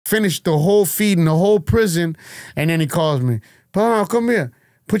finished the whole feeding, the whole prison, and then he calls me, Pellerano, come here.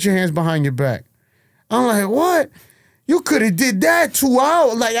 Put your hands behind your back. I'm like, what? You could have did that 2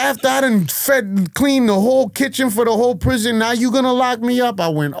 hours. Like, after I done cleaned the whole kitchen for the whole prison, now you gonna lock me up? I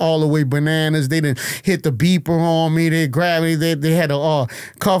went all the way bananas. They didn't hit the beeper on me. They grabbed me. They had to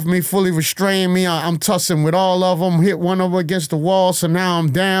cuff me, fully restrain me. I'm tussling with all of them, hit one of them against the wall, so now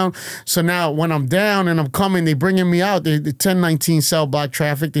I'm down. So now when I'm down and I'm coming, they bringing me out. The 1019 cell block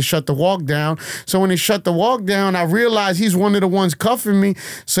traffic, they shut the walk down. So when they shut the walk down, I realized he's one of the ones cuffing me.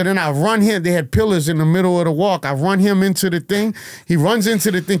 So then I run him. They had pillars in the middle of the walk. I run him into the thing. He runs into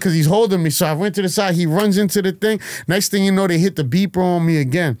the thing because he's holding me. So I went to the side. He runs into the thing. Next thing you know, they hit the beeper on me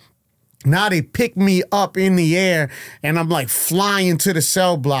again. Now they pick me up in the air and I'm like flying to the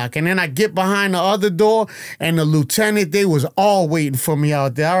cell block. And then I get behind the other door and the lieutenant, they was all waiting for me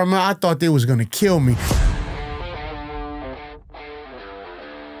out there. I remember I thought they was going to kill me.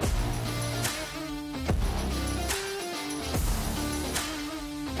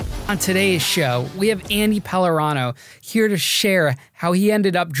 On today's show, we have Ander Pellerano here to share how he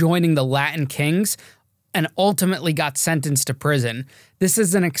ended up joining the Latin Kings and ultimately got sentenced to prison. This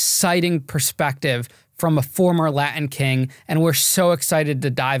is an exciting perspective from a former Latin King, and we're so excited to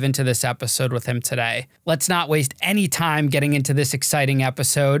dive into this episode with him today. Let's not waste any time getting into this exciting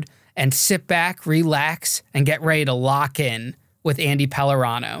episode and sit back, relax, and get ready to lock in with Ander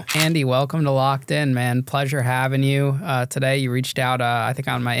Pellerano. Ander, welcome to Locked In, man. Pleasure having you today. You reached out, I think,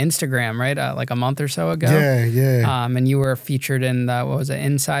 on my Instagram, right? Like a month or so ago. Yeah, yeah. And you were featured in what was it,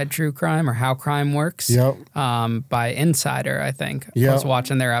 Inside True Crime or How Crime Works? Yep. By Insider, I think. Yep. I was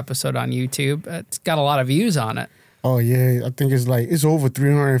watching their episode on YouTube. It's got a lot of views on it. Oh, yeah. I think it's over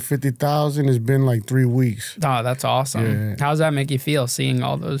 350,000. It's been like 3 weeks. Oh, that's awesome. Yeah. How does that make you feel, seeing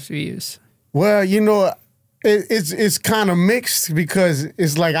all those views? Well, you know, it's kind of mixed because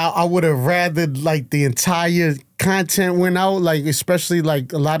it's like I would have rather like the entire content went out, like especially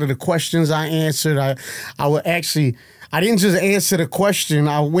like a lot of the questions I answered. I would actually, I didn't just answer the question.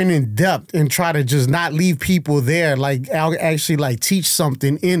 I went in depth and try to just not leave people there. Like I'll actually like teach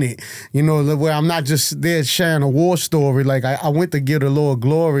something in it, you know, where I'm not just there sharing a war story. Like I went to give the Lord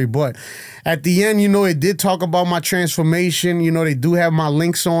glory, but at the end, you know, it did talk about my transformation. You know, they do have my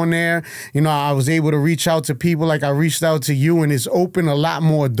links on there. You know, I was able to reach out to people like I reached out to you, and it's opened a lot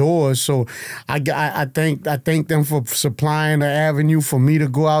more doors. So I thank them for supplying the avenue for me to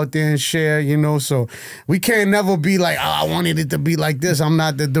go out there and share, you know. So we can't never be like, oh, I wanted it to be like this. I'm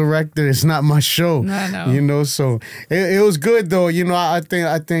not the director. It's not my show. I know. You know, so it was good though. You know, I think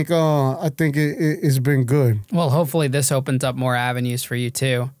it's been good. Well, hopefully this opens up more avenues for you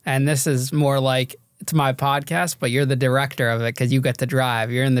too. And this is more like, it's my podcast, but you're the director of it because you get to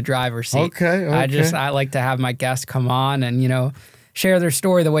drive. You're in the driver's seat. Okay. I like to have my guests come on and, you know, share their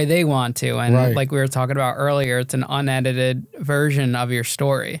story the way they want to. And right. Like we were talking about earlier, it's an unedited version of your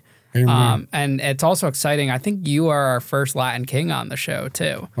story. And it's also exciting. I think you are our first Latin King on the show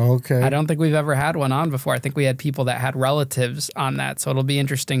too. Okay. I don't think we've ever had one on before. I think we had people that had relatives on that. So it'll be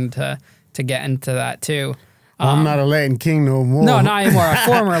interesting to get into that too. I'm not a Latin king no more. No, not anymore. A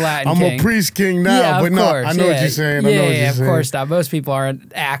former Latin king. I'm a priest king now, yeah, but no, course. I know what you're saying. Yeah, of course not. Most people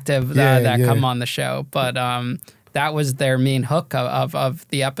aren't active that come on the show, but that was their main hook of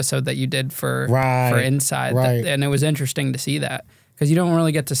the episode that you did for Inside, and it was interesting to see that because you don't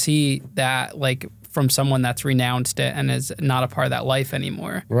really get to see that like from someone that's renounced it and is not a part of that life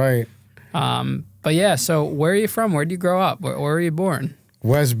anymore. Right. But yeah, so where are you from? Where did you grow up? Where were you born?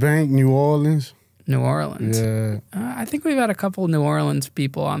 West Bank, New Orleans. New Orleans. Yeah. I think we've had a couple New Orleans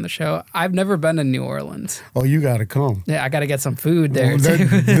people on the show. I've never been to New Orleans. Oh, you got to come. Yeah, I got to get some food there,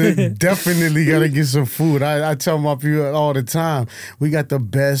 Definitely got to get some food. I tell my people all the time, we got the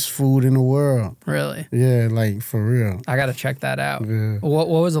best food in the world. Really? Yeah, like for real. I got to check that out. Yeah. What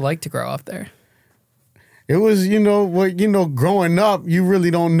was it like to grow up there? It was, growing up, you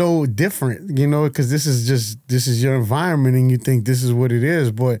really don't know different, because this is your environment and you think this is what it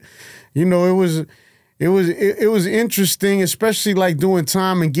is. But, it was interesting, especially like doing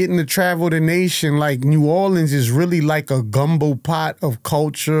time and getting to travel the nation. Like New Orleans is really like a gumbo pot of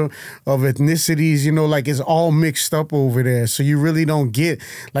culture, of ethnicities, like it's all mixed up over there. So you really don't get,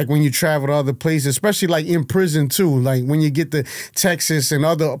 like when you travel to other places, especially like in prison too. Like when you get to Texas and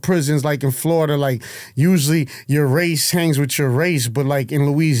other prisons like in Florida, like usually your race hangs with your race. But like in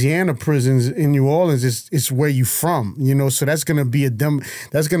Louisiana prisons in New Orleans, it's where you from, So that's gonna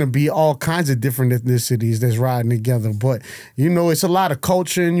be all kinds of different ethnicities that's riding together. But it's a lot of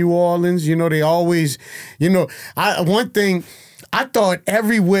culture in New Orleans. They always, one thing I thought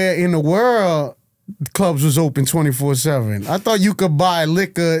everywhere in the world clubs was open 24/7. I thought you could buy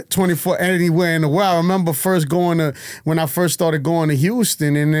liquor 24 anywhere in the world. I remember when I first started going to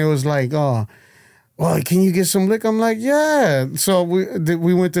Houston, and it was like, oh, well, can you get some liquor? I'm like, yeah. So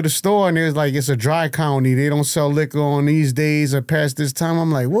we went to the store, and it was like, it's a dry county. They don't sell liquor on these days or past this time.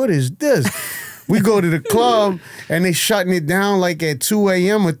 I'm like, what is this? We go to the club, and they shutting it down like at 2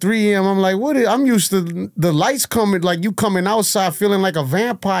 a.m. or 3 a.m. I'm like, I'm used to the lights coming, like you coming outside feeling like a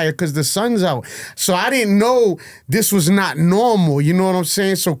vampire because the sun's out. So I didn't know this was not normal. You know what I'm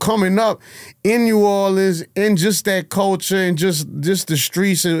saying? So coming up in New Orleans, and just that culture and just the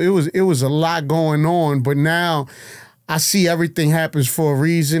streets, it was a lot going on. But now I see everything happens for a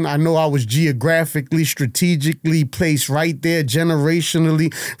reason. I know I was geographically, strategically placed right there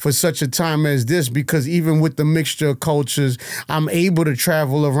generationally for such a time as this, because even with the mixture of cultures, I'm able to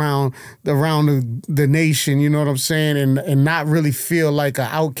travel around the nation, you know what I'm saying, and not really feel like an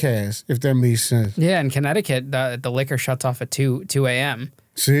outcast, if that makes sense. Yeah, in Connecticut, the liquor shuts off at 2 a.m.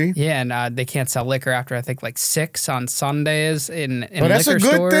 See? Yeah, and they can't sell liquor after, I think, like 6 on Sundays in but that's liquor a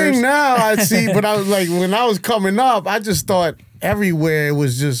good stores. thing now, I see. But I was like, when I was coming up, I just thought everywhere it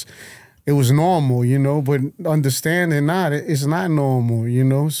was normal, you know. But understanding it's not normal, you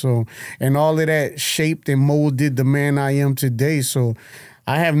know. So, and all of that shaped and molded the man I am today. So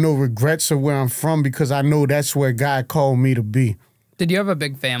I have no regrets of where I'm from, because I know that's where God called me to be. Did you have a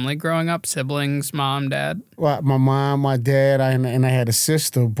big family growing up? Siblings, mom, dad? Well, my mom, my dad, and I had a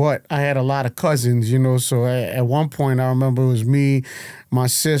sister, but I had a lot of cousins, you know. So at one point, I remember it was me, my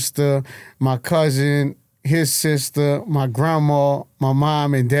sister, my cousin, his sister, my grandma, my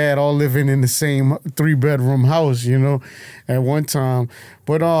mom, and dad all living in the same 3-bedroom house, you know, at one time.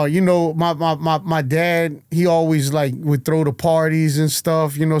 But you know, my dad, he always like would throw the parties and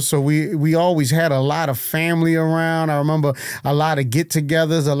stuff, you know. So we always had a lot of family around. I remember a lot of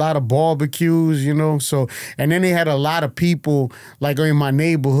get-togethers, a lot of barbecues, you know. So, and then they had a lot of people like in my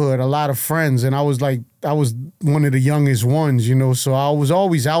neighborhood, a lot of friends, and I was one of the youngest ones, you know. So I was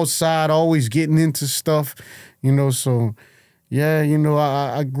always outside, always getting into stuff, you know. So yeah, you know,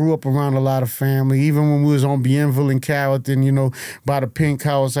 I grew up around a lot of family. Even when we was on Bienville and Carrollton, you know, by the Pink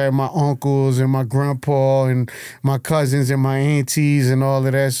House, I had my uncles and my grandpa and my cousins and my aunties and all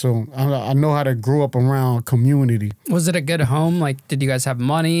of that. So I know how to grow up around a community. Was it a good home? Like, did you guys have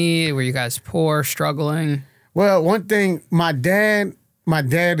money? Were you guys poor, struggling? Well, one thing, my dad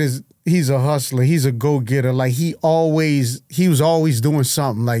he's a hustler. He's a go-getter. Like, he was always doing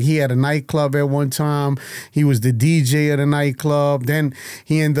something. Like, he had a nightclub at one time. He was the DJ at a nightclub. Then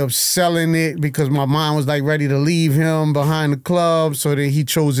he ended up selling it because my mom was like ready to leave him behind the club, so that he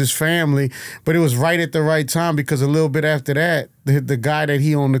chose his family. But it was right at the right time, because a little bit after that, the guy that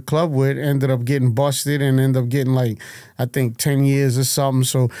he owned the club with ended up getting busted and ended up getting, like, I think 10 years or something.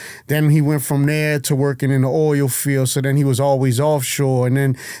 So then he went from there to working in the oil field. So then he was always offshore. And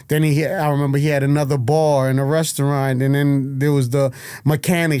then I remember he had another bar and a restaurant. And then there was the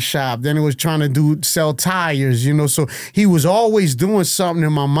mechanic shop. Then he was trying to sell tires, you know. So he was always doing something.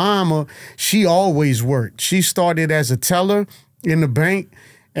 And my mama, she always worked. She started as a teller in the bank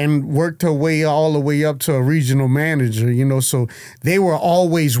and worked her way all the way up to a regional manager, you know. So they were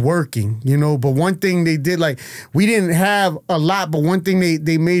always working, you know. But one thing they did, like, we didn't have a lot, but one thing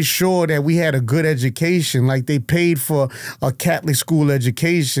they made sure that we had a good education. Like, they paid for a Catholic school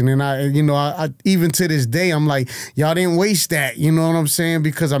education. And I even to this day, I'm like, y'all didn't waste that, you know what I'm saying?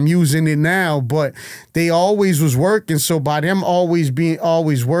 Because I'm using it now. But they always was working. So by them always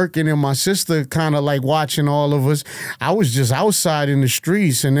working, and my sister kind of like watching all of us, I was just outside in the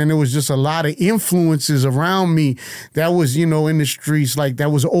streets. And then there was just a lot of influences around me that was, you know, in the streets, like, that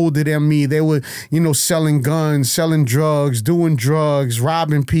was older than me. They were, you know, selling guns, selling drugs, doing drugs,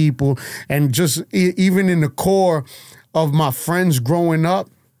 robbing people. And just even in the core of my friends growing up,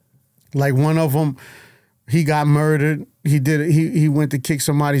 like, one of them, he got murdered. He went to kick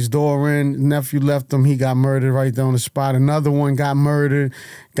somebody's door in. Nephew left him. He got murdered right there on the spot. Another one got murdered,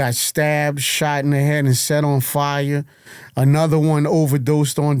 got stabbed, shot in the head, and set on fire. Another one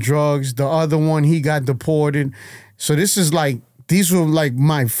overdosed on drugs. The other one, he got deported. So this is like, these were like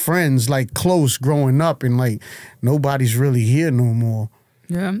my friends, like, close growing up, and like, nobody's really here no more.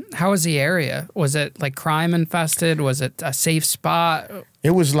 Yeah. How was the area? Was it like crime infested? Was it a safe spot?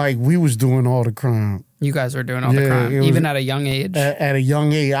 It was like we was doing all the crime. You guys were doing all the crime, even at a young age? At a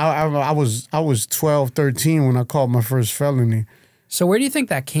young age. I was 12, 13 when I caught my first felony. So where do you think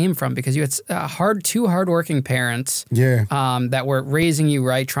that came from? Because you had two hardworking parents that were raising you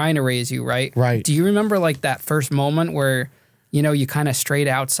right, trying to raise you right. Right. Do you remember, like, that first moment where, you know, you kind of strayed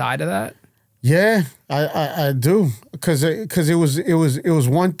outside of that? Yeah, I do, because it was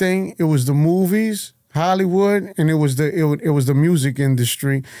one thing. It was the movies, Hollywood, and it was the music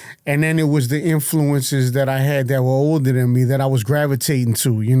industry, and then it was the influences that I had that were older than me that I was gravitating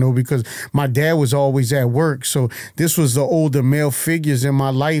to, because my dad was always at work, so this was the older male figures in my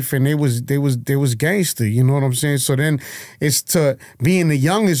life, and they was gangster, you know what I'm saying? So then it's to being the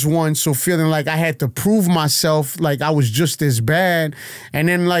youngest one, so feeling like I had to prove myself, like I was just as bad, and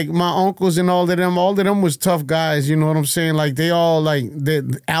then like my uncles and all of them was tough guys, you know what I'm saying? Like they all like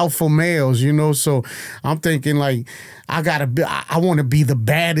the alpha males, so I'm thinking like I want to be the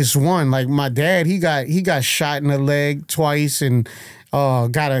baddest one. Like my dad, he got shot in the leg twice and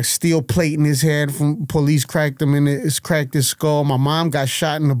got a steel plate in his head from police cracked his skull. My mom got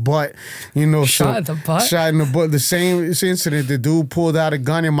shot in the butt, Shot in the butt? Shot in the butt. The same incident, the dude pulled out a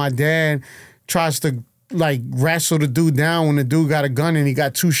gun and my dad tries to like wrestle the dude down when the dude got a gun and he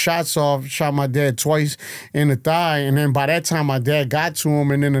got 2 shots off, shot my dad twice in the thigh, and then by that time my dad got to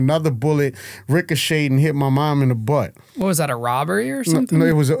him and then another bullet ricocheted and hit my mom in the butt. What was that, a robbery or something? No,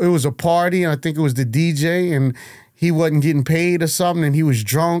 it was a party, and I think it was the DJ, and he wasn't getting paid or something, and he was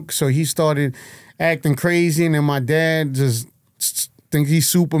drunk, so he started acting crazy, and then my dad just think he's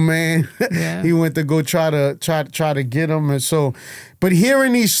Superman. Yeah. He went to go try to get him, and so. But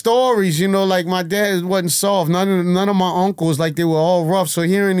hearing these stories, like my dad wasn't soft. None of my uncles, like they were all rough. So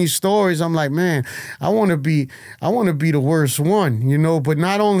hearing these stories, I'm like, man, I want to be the worst one, But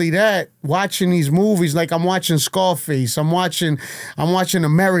not only that, watching these movies, like I'm watching Scarface, I'm watching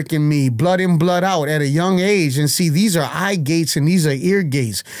American Me, Blood In, Blood Out at a young age, and see these are eye gates and these are ear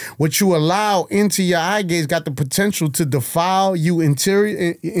gates. What you allow into your eye gates got the potential to defile you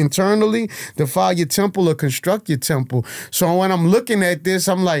internally, defile your temple or construct your temple. So when I'm looking at this,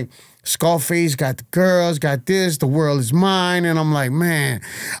 I'm like, Scarface got the girls, got this, the world is mine, and I'm like, man,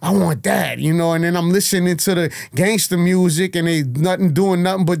 I want that, and then I'm listening to the gangster music, and they doing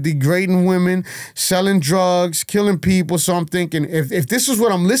nothing but degrading women, selling drugs, killing people, so I'm thinking, if this is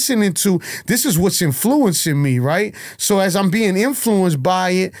what I'm listening to, this is what's influencing me, right? So as I'm being influenced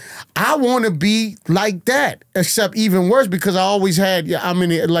by it, I want to be like that, except even worse, because I always had,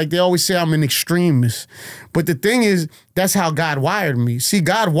 like they always say I'm an extremist, but the thing is, that's how God wired me. See,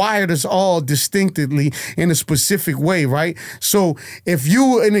 God wired us all distinctively in a specific way, right? So if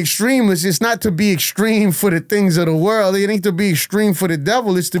you an extremist, it's not to be extreme for the things of the world. It ain't to be extreme for the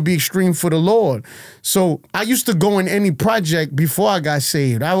devil. It's to be extreme for the Lord. So I used to go in any project before I got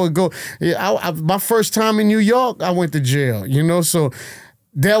saved. I would go, my first time in New York, I went to jail, So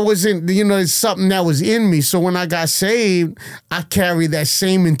that wasn't, it's something that was in me. So when I got saved, I carry that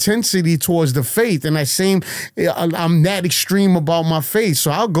same intensity towards the faith, and that same, I'm that extreme about my faith.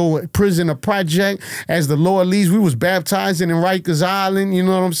 So I'll go prison or project as the Lord leads. We was baptizing in Rikers Island, you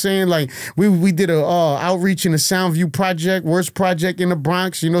know what I'm saying? Like we did a outreach in the Soundview Project, worst project in the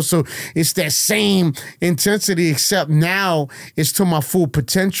Bronx, So it's that same intensity, except now it's to my full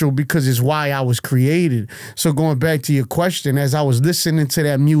potential because it's why I was created. So going back to your question, as I was listening to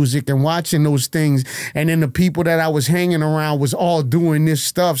that music and watching those things, and then the people that I was hanging around was all doing this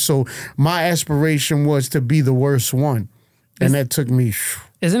stuff, so my aspiration was to be the worst one, and that took me.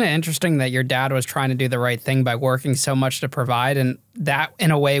 Isn't it interesting that your dad was trying to do the right thing by working so much to provide, and that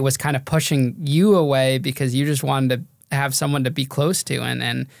in a way was kind of pushing you away because you just wanted to have someone to be close to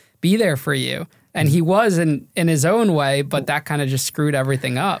and be there for you? And he was in his own way, but that kind of just screwed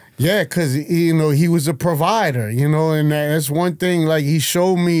everything up. Yeah, because, he was a provider, and that's one thing, like, he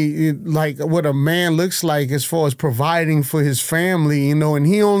showed me, like, what a man looks like as far as providing for his family, and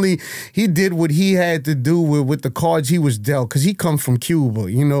he did what he had to do with the cards he was dealt, because he come from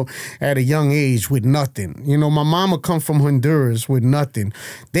Cuba, at a young age with nothing. My mama come from Honduras with nothing.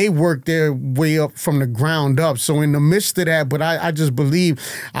 They worked their way up from the ground up. So in the midst of that, but I just believe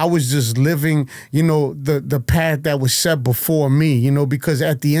I was just living, the path that was set before me, because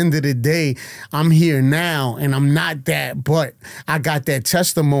at the end of the day, I'm here now and I'm not that, but I got that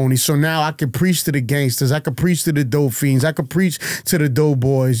testimony. So now I can preach to the gangsters. I can preach to the dope fiends. I can preach to the dope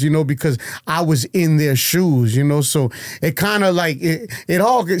boys, because I was in their shoes, So it kind of like, it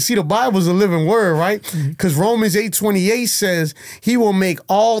all, see, the Bible's a living word, right? Because Romans 8:28 says he will make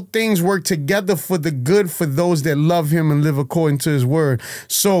all things work together for the good for those that love him and live according to his word.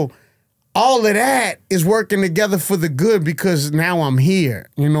 So all of that is working together for the good because now I'm here,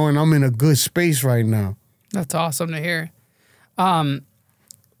 and I'm in a good space right now. That's awesome to hear.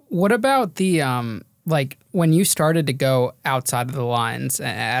 What about the, like, when you started to go outside of the lines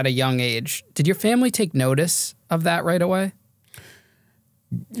at a young age, did your family take notice of that right away?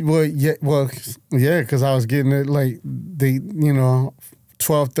 Well, yeah, because I was getting it, like, they,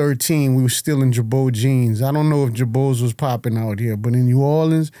 12, 13, we were still in Jabot jeans. I don't know if Jabot's was popping out here, but in New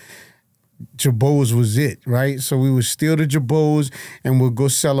Orleans, Jabot's was it, right? So we would steal the Jabot's and we'll go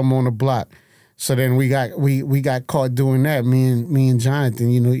sell them on the block. So then we got caught doing that. Me and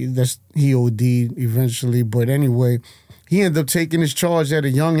Jonathan, you know, he OD'd eventually, but anyway, he ended up taking his charge at a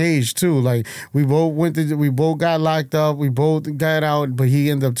young age too. Like we both got locked up, we both got out, but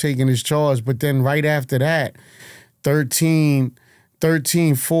he ended up taking his charge. But then right after that, 13,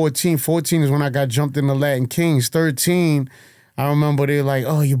 14 is when I got jumped in the Latin Kings. 13, I remember they like,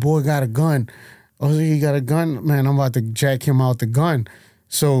 oh, your boy got a gun. Oh, he got a gun? Man, I'm about to jack him out the gun.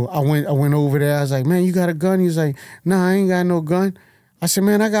 So I went over there. I was like, man, you got a gun? He's like, nah, I ain't got no gun. I said,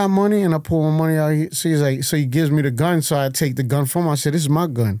 man, I got money. And I pull my money out. So he's like, so he gives me the gun. So I take the gun from him. I said, this is my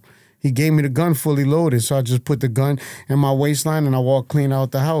gun. He gave me the gun fully loaded. So I just put the gun in my waistline and I walked clean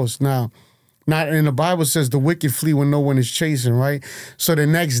out the house. Now, not in the Bible says the wicked flee when no one is chasing, right? So the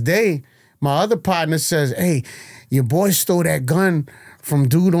next day, my other partner says, hey, your boy stole that gun from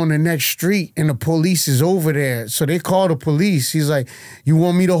dude on the next street and the police is over there. So they call the police. He's like, you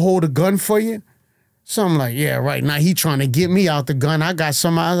want me to hold a gun for you? So I'm like, yeah, right. Now he trying to get me out the gun. I got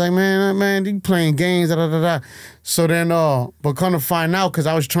somebody. I was like, man, you playing games, da, da, da, da. So then, but come to find out, because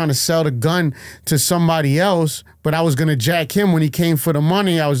I was trying to sell the gun to somebody else, but I was going to jack him when he came for the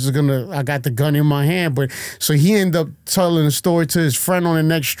money. I got the gun in my hand. But so he ended up telling the story to his friend on the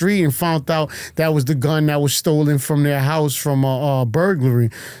next street and found out that was the gun that was stolen from their house from a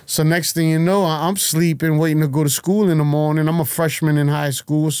burglary. So next thing you know, I'm sleeping, waiting to go to school in the morning. I'm a freshman in high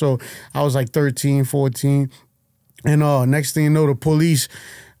school, so I was like 13, 14. And next thing you know, the police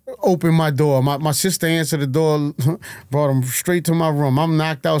opened my door. My sister answered the door, brought them straight to my room. I'm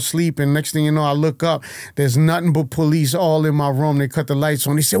knocked out sleeping. Next thing you know, I look up. There's nothing but police all in my room. They cut the lights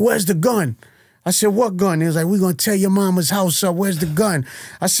on. They said, where's the gun? I said, what gun? They was like, we're going to tear your mama's house up. Where's the gun?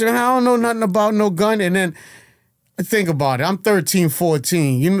 I said, I don't know nothing about no gun. And then think about it. I'm 13,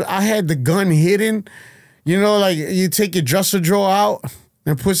 14. You know, I had the gun hidden. You know, like you take your dresser drawer out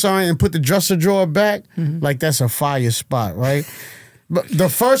and put the dresser drawer back. Like that's a fire spot, right? But the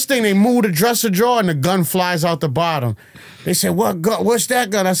first thing, they move the dresser drawer and the gun flies out the bottom. They said, what gun? What's that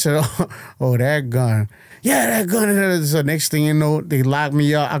gun? I said, oh, that gun. Yeah, that gun. So next thing you know, they lock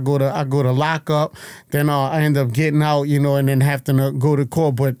me up. I go to lock up. Then I end up getting out, you know, and then having to go to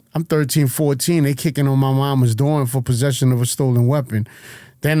court. But I'm 13, 14. They kicking on my mama's door for possession of a stolen weapon.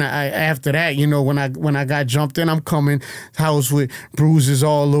 Then after that, you know, when I got jumped in, I'm coming house with bruises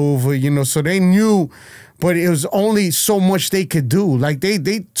all over, you know. So they knew. But it was only so much they could do. Like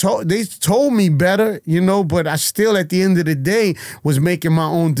they told me better, you know, but I still at the end of the day was making my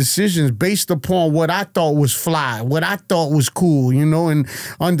own decisions based upon what I thought was fly, what I thought was cool, you know, and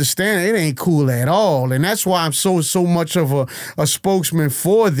understand it ain't cool at all. And that's why I'm so much of a spokesman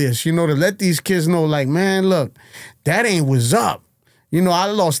for this, you know, to let these kids know, like, man, look, that ain't what's up. You know, I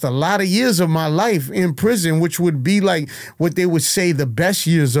lost a lot of years of my life in prison, which would be like what they would say the best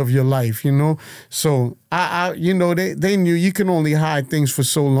years of your life, you know? So, you know, they knew you can only hide things for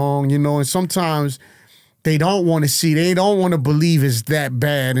so long, you know, and sometimes they don't want to see, they don't want to believe it's that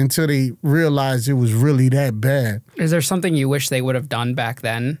bad until they realize it was really that bad. Is there something you wish they would have done back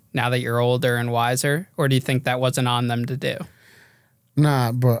then, now that you're older and wiser? Or do you think that wasn't on them to do?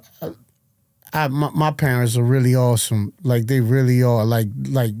 Nah, bro. My parents are really awesome. Like, they really are. Like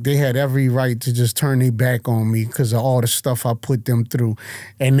they had every right to just turn their back on me because of all the stuff I put them through,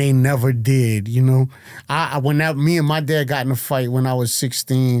 and they never did, you know? Me and my dad got in a fight when I was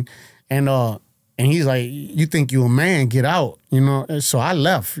 16, and he's like, you think you a man, get out, you know? And so I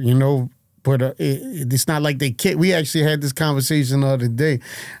left, you know? But it's not like they kicked. We actually had this conversation the other day.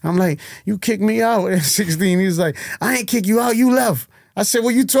 I'm like, you kicked me out at 16. He's like, I ain't kick you out, you left. I said,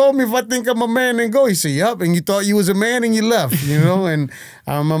 well, you told me if I think I'm a man, then go. He said, yup, and you thought you was a man and you left, you know? And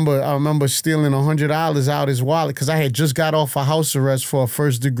I remember stealing $100 out his wallet because I had just got off a house arrest for a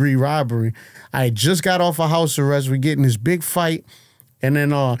first-degree robbery. I had just got off a house arrest. We get in this big fight. And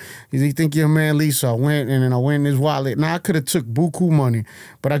then you think you're a man, Lee? So I went, and then I went in his wallet. Now, I could have took buku money,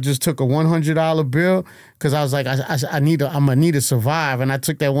 but I just took a $100 bill because I was like, I'm gonna need to survive. And I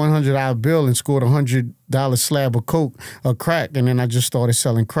took that $100 bill and scored a $100 slab of coke, or crack, and then I just started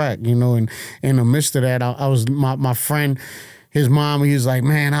selling crack, you know. And in the midst of that, I was my friend. His mom, he was like,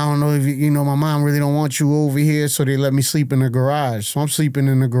 man, I don't know if you know, my mom really don't want you over here, so they let me sleep in the garage. So I'm sleeping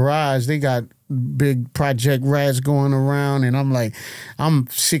in the garage. They got big Project Rats going around, and I'm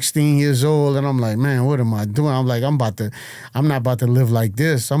 16 years old, and I'm like, man, what am I doing? I'm like, I'm not about to live like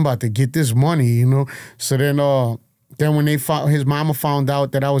this. I'm about to get this money, you know. So then then when his mama found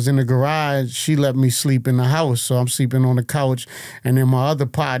out that I was in the garage, she let me sleep in the house. So I'm sleeping on the couch. And then my other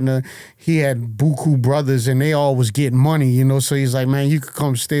partner, he had buku brothers and they all was getting money, you know. So he's like, man, you could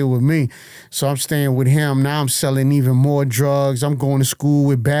come stay with me. So I'm staying with him. Now I'm selling even more drugs. I'm going to school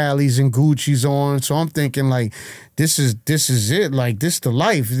with Bally's and Gucci's on. So I'm thinking like, this is it. Like, this the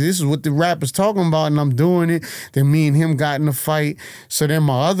life. This is what the rapper's talking about, and I'm doing it. Then me and him got in a fight. So then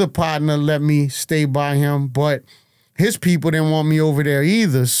my other partner let me stay by him, but his people didn't want me over there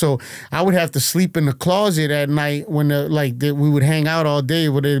either. So I would have to sleep in the closet at night when we would hang out all day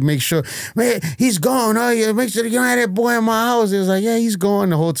where they'd make sure, man, he's gone. Oh, yeah, make sure you don't have that boy in my house. It was like, yeah, he's gone.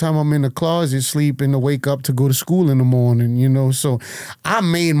 The whole time I'm in the closet sleeping to wake up to go to school in the morning, you know. So I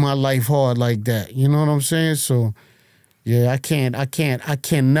made my life hard like that. You know what I'm saying? So yeah, I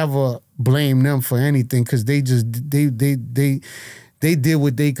can never blame them for anything because they did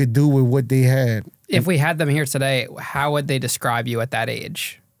what they could do with what they had. If we had them here today, how would they describe you at that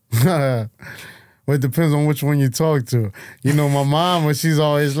age? Well, it depends on which one you talk to. You know, my mom, she's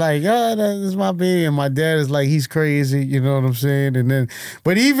always like, oh, that's my baby. And my dad is like, he's crazy. You know what I'm saying? And then,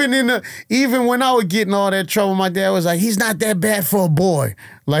 but even when I would get in all that trouble, my dad was like, he's not that bad for a boy.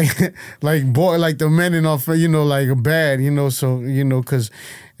 Like the men in our, you know, like bad, you know, so, you know, because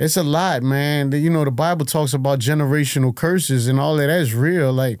it's a lot, man. You know, the Bible talks about generational curses and all of that is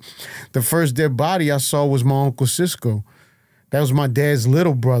real. Like, the first dead body I saw was my Uncle Cisco. That was my dad's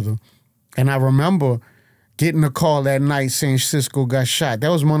little brother. And I remember getting a call that night saying Cisco got shot. That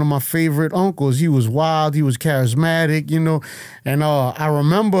was one of my favorite uncles. He was wild. He was charismatic, you know. And I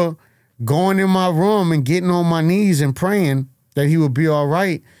remember going in my room and getting on my knees and praying that he would be all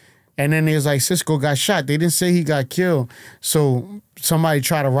right. And then it was like Cisco got shot. They didn't say he got killed. So somebody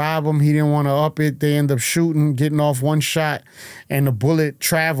tried to rob him. He didn't want to up it. They ended up shooting, getting off one shot, and the bullet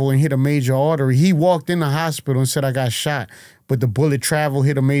traveled and hit a major artery. He walked in the hospital and said, I got shot. But the bullet traveled,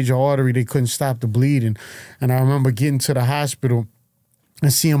 hit a major artery. They couldn't stop the bleeding. And I remember getting to the hospital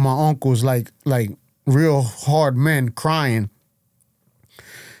and seeing my uncles like real hard men crying.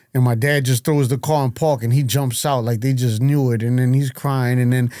 And my dad just throws the car in park and he jumps out like they just knew it. And then he's crying.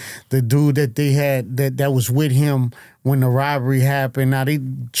 And then the dude that they had that was with him when the robbery happened, now they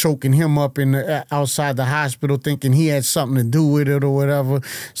choking him up outside the hospital thinking he had something to do with it or whatever.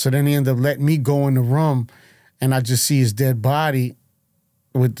 So then they ended up letting me go in the room and I just see his dead body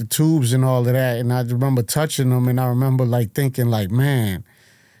with the tubes and all of that. And I remember touching him and I remember like thinking like, man,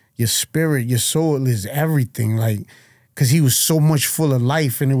 your spirit, your soul is everything. Like, because he was so much full of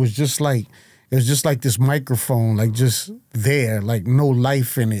life and it was just like this microphone, like just there, like no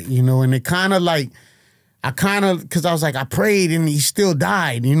life in it, you know. And it kind of like, because I was like, I prayed and he still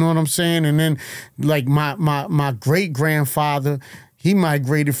died, you know what I'm saying? And then like my great-grandfather, he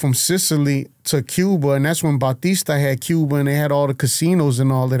migrated from Sicily to Cuba, and that's when Bautista had Cuba and they had all the casinos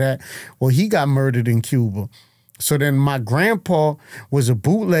and all of that. Well, he got murdered in Cuba. So then my grandpa was a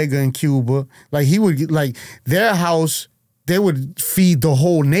bootlegger in Cuba. Like he would, like their house, they would feed the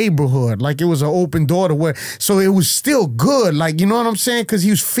whole neighborhood. Like it was an open door to where, so it was still good. Like, you know what I'm saying? Because he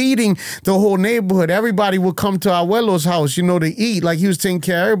was feeding the whole neighborhood. Everybody would come to Abuelo's house, you know, to eat. Like he was taking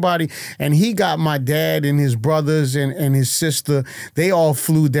care of everybody. And he got my dad and his brothers and his sister. They all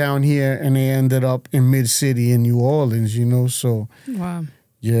flew down here and they ended up in Mid-City in New Orleans, you know, so. Wow.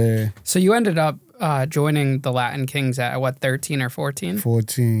 Yeah. So you ended up joining the Latin Kings at what, 13 or 14?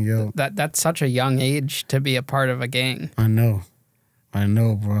 14, yo. That's such a young age to be a part of a gang. I know,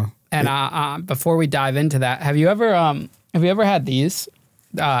 bro. And before we dive into that, have you ever had these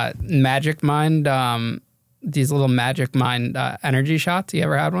Magic Mind, these little Magic Mind energy shots? You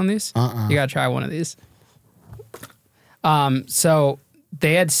ever had one of these? You gotta try one of these. So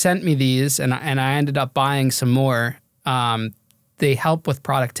they had sent me these, and I ended up buying some more. They help with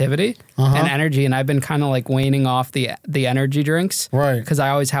productivity and energy, and I've been kind of like waning off the energy drinks, right? Because I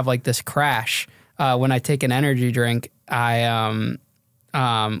always have like this crash when I take an energy drink. I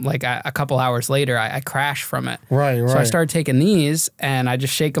like a couple hours later, I crash from it. Right. So I started taking these, and I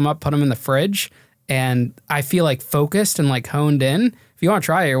just shake them up, put them in the fridge, and I feel like focused and like honed in. If you want to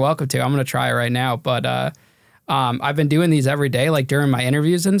try it, you're welcome to. I'm gonna try it right now, but I've been doing these every day, like during my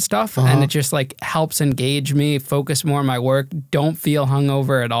interviews and stuff, and it just like helps engage me, focus more on my work, don't feel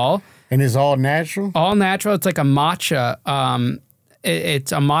hungover at all. And it's all natural? All natural. It's like a matcha.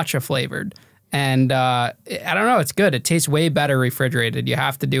 It's a matcha flavored. And I don't know, it's good. It tastes way better refrigerated. You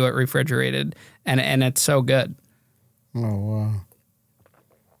have to do it refrigerated, and it's so good. Oh, wow.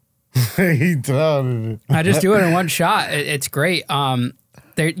 He doubted it. I just do it in one shot. It's great.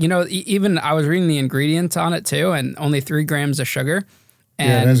 There, you know, even I was reading the ingredients on it too, and only 3 grams of sugar. And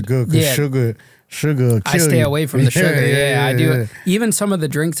yeah, that's good because Sugar I stay you. away from the sugar. Yeah, I do. yeah. Even some of the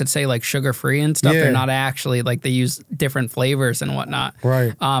drinks that say like sugar free and stuff, Yeah. they're not actually like, they use different flavors and whatnot.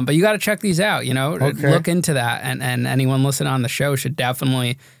 Right. But you got to check these out. You know, Okay. look into that, and anyone listening on the show should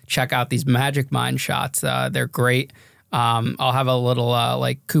definitely check out these Magic Mind shots. They're great. I'll have a little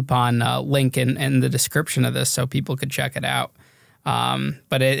like coupon link in the description of this so people could check it out.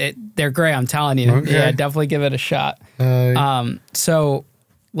 But they're great. I'm telling you. Okay. Yeah, definitely give it a shot. So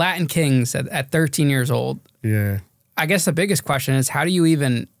Latin Kings at 13 years old. Yeah. I guess the biggest question is how do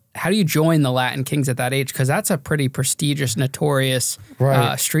you join the Latin Kings at that age? Because that's a pretty prestigious, notorious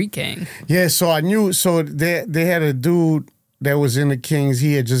street gang. Yeah, so I knew. So they had a dude that was in the Kings.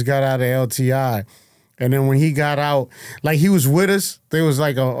 He had just got out of LTI. And then when he got out, like he was with us, there was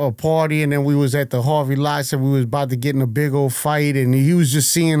like a party, and then we was at the Harvey Lots, and we was about to get in a big old fight, and he was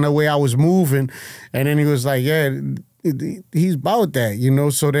just seeing the way I was moving, and then he was like, yeah, he's about that, you know.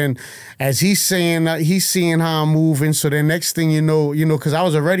 So then as he's seeing how I'm moving, so then next thing you know, because I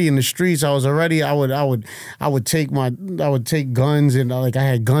was already in the streets, I would take guns, and like I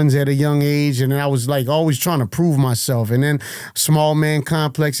had guns at a young age, and then I was like always trying to prove myself, and then small man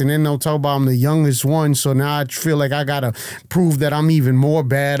complex, and then they'll talk about I'm the youngest one, so now I feel like I gotta prove that I'm even more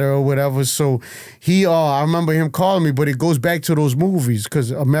bad or whatever. So I remember him calling me, but it goes back to those movies,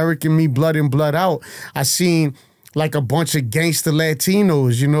 because American Me, Blood In, Blood Out, I seen like a bunch of gangster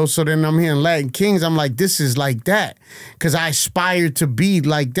Latinos, you know? So then I'm hearing Latin Kings. I'm like, this is like that. Because I aspired to be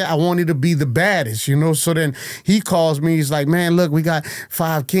like that. I wanted to be the baddest, you know? So then he calls me. He's like, man, look, we got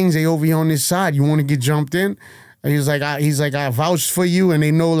 5 Kings. They over here on this side. You want to get jumped in? And he's like, I vouched for you. And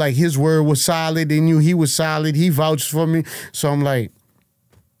they know like his word was solid. They knew he was solid. He vouched for me. So I'm like,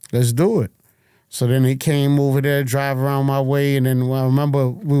 let's do it. So then they came over there, drive around my way. And then I remember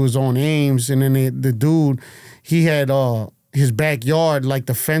we was on Ames. And then the dude, he had his backyard, like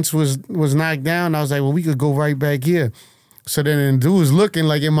the fence was knocked down. I was like, well, we could go right back here. So then the dude was looking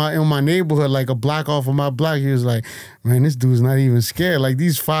like in my neighborhood, like a block off of my block. He was like, man, this dude's not even scared. Like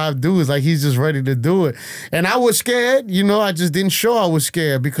these 5 dudes, like he's just ready to do it. And I was scared, you know, I just didn't show I was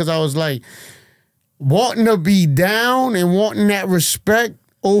scared because I was like wanting to be down and wanting that respect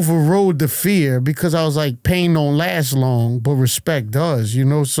overrode the fear, because I was like, pain don't last long, but respect does, you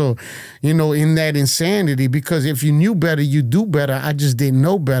know? So, you know, in that insanity, because if you knew better, you do better. I just didn't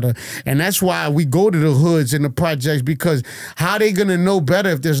know better. And that's why we go to the hoods and the projects, because how they gonna know better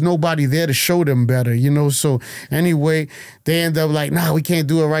if there's nobody there to show them better, you know? So anyway, they end up like, nah, we can't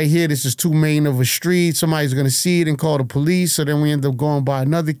do it right here. This is too main of a street. Somebody's gonna see it and call the police. So then we end up going by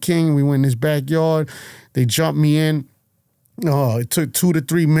another king. We went in his backyard. They jumped me in. Oh, it took 2 to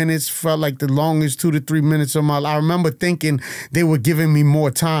 3 minutes. Felt like the longest 2 to 3 minutes of my life. I remember thinking they were giving me more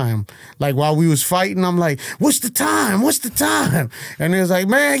time. Like while we was fighting, I'm like, what's the time? What's the time? And it was like,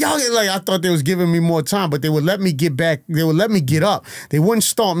 man, y'all like, I thought they was giving me more time, but they would let me get back. They would let me get up. They wouldn't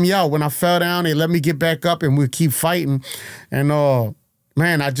stomp me out. When I fell down, they let me get back up and we'd keep fighting. And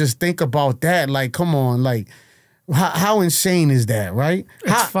man, I just think about that. Like, come on, like, how insane is that, right?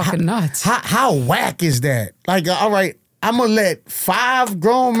 It's fucking nuts. How whack is that? Like, all right, I'm going to let 5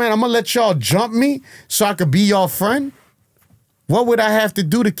 grown men, I'm going to let y'all jump me so I could be your friend? What would I have to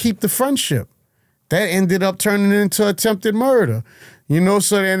do to keep the friendship? That ended up turning into attempted murder. You know,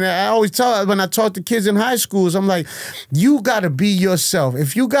 so then I always tell, when I talk to kids in high schools, I'm like, you got to be yourself.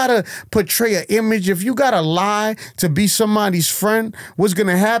 If you got to portray an image, if you got to lie to be somebody's friend, what's going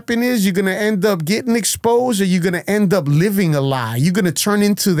to happen is you're going to end up getting exposed, or you're going to end up living a lie. You're going to turn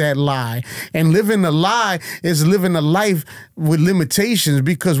into that lie. And living a lie is living a life with limitations,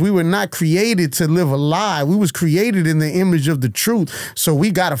 because we were not created to live a lie. We was created in the image of the truth. So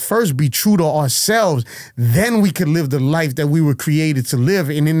we got to first be true to ourselves. Then we can live the life that we were created to live.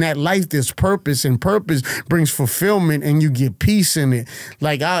 And in that life, there's purpose, and purpose brings fulfillment, and you get peace in it.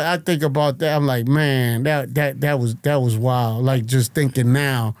 Like I think about that. I'm like, man, that was wild. Like just thinking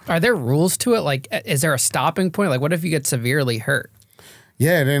now. Are there rules to it? Like, is there a stopping point? Like, what if you get severely hurt?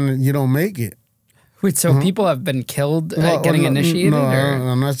 Yeah, then you don't make it. Wait, so people have been killed getting initiated? No, or?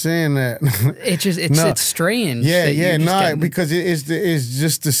 I'm not saying that. It's strange. Yeah, no, because it's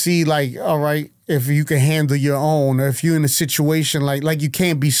just to see, like, all right, if you can handle your own, or if you're in a situation like you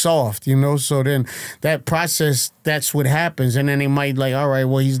can't be soft, you know. So then that process, that's what happens, and then they might like, all right,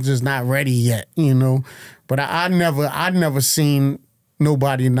 well, he's just not ready yet, you know. But I never seen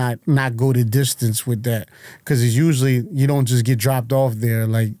nobody not go the distance with that, because it's usually you don't just get dropped off there.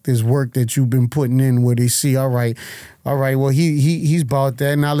 Like there's work that you've been putting in where they see, all right, well he's about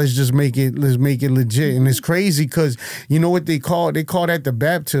that. Now let's make it legit. And it's crazy because you know what they call that the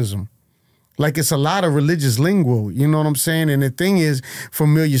baptism. Like it's a lot of religious lingo, you know what I'm saying? And the thing is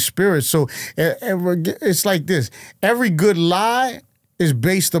familiar spirits. So it's like this. Every good lie is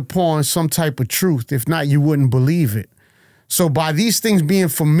based upon some type of truth. If not, you wouldn't believe it. So by these things being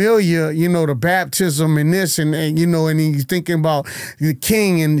familiar, you know, the baptism and this and you know, and he's thinking about the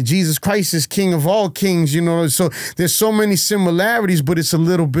king and Jesus Christ is king of all kings, you know. So there's so many similarities, but it's a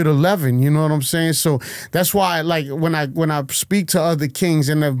little bit of leaven, you know what I'm saying? So that's why, like, when I speak to other kings,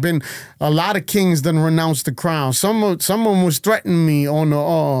 and there've been a lot of kings that renounce the crown. Some of them was threatening me on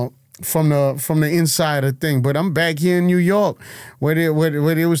the from the inside of thing, but I'm back here in New York where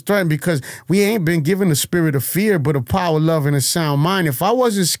it was threatened, because we ain't been given the spirit of fear, but a power, love, and a sound mind. If I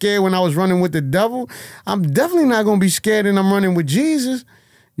wasn't scared when I was running with the devil, I'm definitely not gonna be scared and I'm running with Jesus.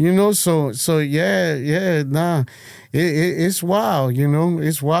 You know, so yeah, nah, it's wild, you know,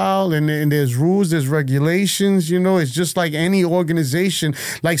 it's wild, and there's rules, there's regulations, you know. It's just like any organization,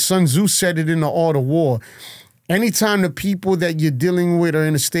 like Sun Tzu said it in The Art of War. Anytime the people that you're dealing with are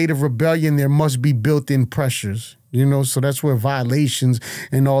in a state of rebellion, there must be built-in pressures, you know? So that's where violations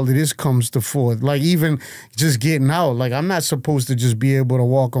and all of this comes to forth. Like even just getting out, like I'm not supposed to just be able to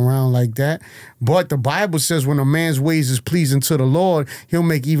walk around like that. But the Bible says when a man's ways is pleasing to the Lord, he'll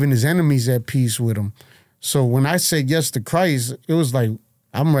make even his enemies at peace with him. So when I said yes to Christ, it was like,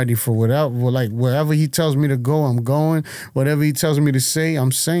 I'm ready for whatever, like wherever he tells me to go, I'm going. Whatever he tells me to say,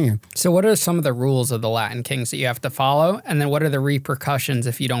 I'm saying. So what are some of the rules of the Latin Kings that you have to follow? And then what are the repercussions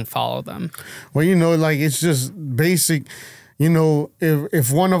if you don't follow them? Well, you know, like it's just basic. You know,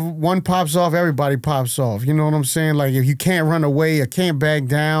 if one pops off, everybody pops off. You know what I'm saying? Like if you can't run away or can't back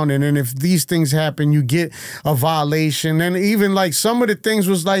down, and then if these things happen, you get a violation. And even like some of the things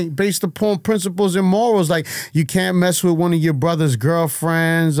was like based upon principles and morals. Like you can't mess with one of your brother's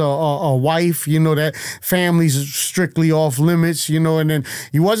girlfriends or wife. You know, that family's strictly off limits. You know, and then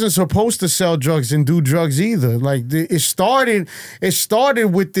you wasn't supposed to sell drugs and do drugs either. Like it started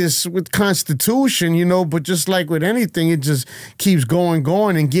with Constitution. You know, but just like with anything, it just keeps going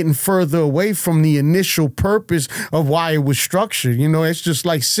and getting further away from the initial purpose of why it was structured. You know, it's just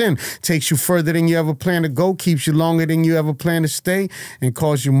like sin. Takes you further than you ever plan to go, keeps you longer than you ever plan to stay, and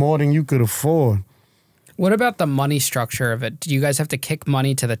costs you more than you could afford. What about the money structure of it? Do you guys have to kick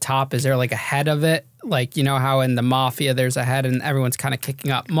money to the top? Is there like a head of it? Like, you know how in the mafia there's a head and everyone's kind of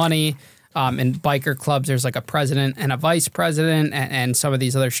kicking up money? In biker clubs, there's like a president and a vice president, and some of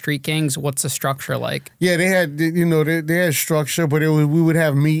these other street gangs. What's the structure like? Yeah, they had, you know, they had structure, but we would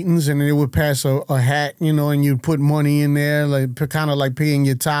have meetings, and they would pass a hat, you know, and you'd put money in there, like kind of like paying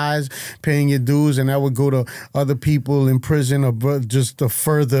your tithes, paying your dues, and that would go to other people in prison or just to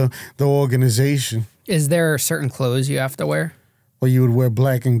further the organization. Is there certain clothes you have to wear? Or you would wear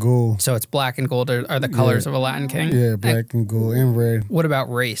black and gold. So it's black and gold are the colors of a Latin king? Yeah, black and gold and red. What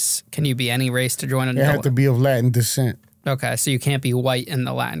about race? Can you be any race to join a... It had to be of Latin descent. Okay, so you can't be white in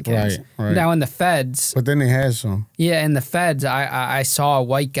the Latin kings. Right. Now in the feds... But then they had some. Yeah, in the feds, I saw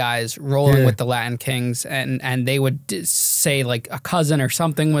white guys rolling with the Latin kings, and they would say like a cousin or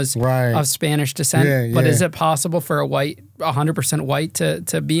something was of Spanish descent. But is it possible for a 100% white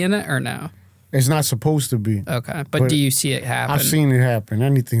to be in it or no? It's not supposed to be. Okay, but do you see it happen? I've seen it happen.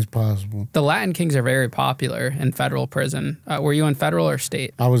 Anything's possible. The Latin kings are very popular in federal prison. Were you in federal or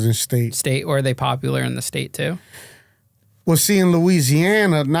state? I was in state. State, or are they popular in the state too? Well, see, in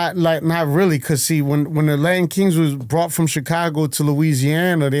Louisiana, not really, because see, when the Latin Kings was brought from Chicago to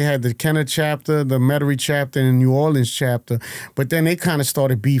Louisiana, they had the Kenner chapter, the Metairie chapter, and the New Orleans chapter. But then they kind of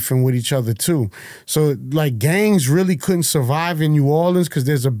started beefing with each other too. So like gangs really couldn't survive in New Orleans because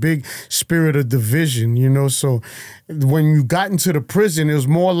there's a big spirit of division, you know. So when you got into the prison, it was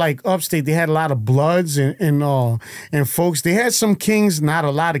more like upstate. They had a lot of Bloods and folks. They had some kings, not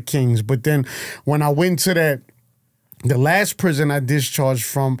a lot of kings. But then when I went to the last prison I discharged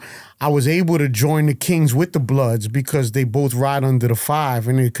from, I was able to join the Kings with the Bloods because they both ride under the 5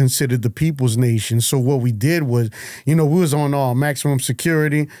 and they're considered the people's nation. So what we did was, you know, we was on maximum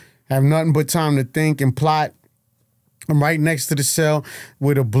security, have nothing but time to think and plot. I'm right next to the cell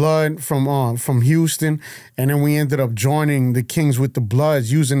with a Blood from Houston, and then we ended up joining the Kings with the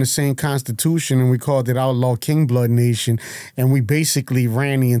Bloods using the same constitution, and we called it Outlaw King Blood Nation, and we basically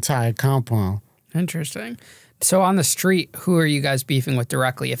ran the entire compound. Interesting. So on the street, who are you guys beefing with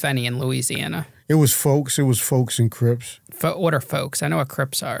directly, if any, in Louisiana? It was folks. It was folks and Crips. What are folks? I know what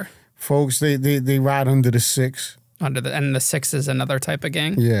Crips are. Folks, they ride under the 6. And the 6 is another type of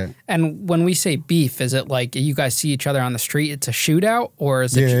gang? Yeah. And when we say beef, is it like you guys see each other on the street, it's a shootout? Or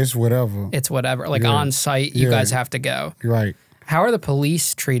is it... Yeah, it's whatever. It's whatever. Like on site, you guys have to go. Right. How are the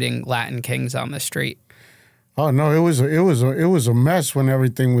police treating Latin kings on the street? Oh no, it was a mess when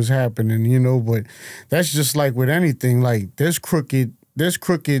everything was happening, you know. But that's just like with anything. Like there's crooked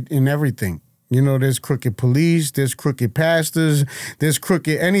in everything. You know, there's crooked police, there's crooked pastors, there's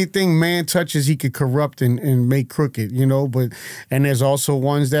crooked anything man touches he could corrupt and make crooked, you know, and there's also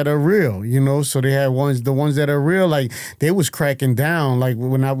ones that are real, you know. So they had the ones that are real, like they was cracking down. Like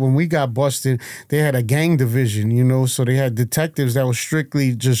when we got busted, they had a gang division, you know, so they had detectives that were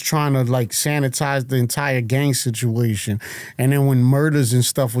strictly just trying to like sanitize the entire gang situation. And then when murders and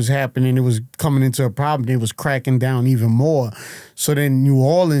stuff was happening, it was coming into a problem, they was cracking down even more. So then New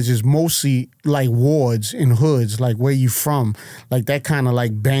Orleans is mostly like wards and hoods, like where you from, like that kind of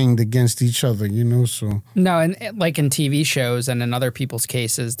like banged against each other, you know. So no, and like in TV shows and in other people's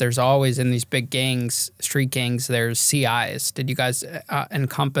cases, there's always in these big gangs, street gangs, there's CIs. Did you guys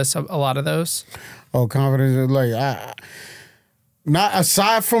encompass a lot of those? Oh, confidence, like not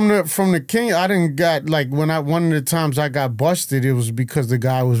aside from the king, I didn't got like one of the times I got busted, it was because the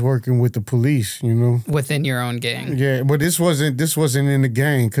guy was working with the police, you know, within your own gang. Yeah, but this wasn't in the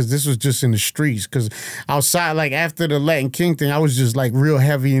gang because this was just in the streets. Because outside, like after the Latin King thing, I was just like real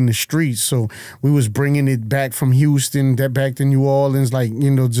heavy in the streets. So we was bringing it back from Houston, back to New Orleans, like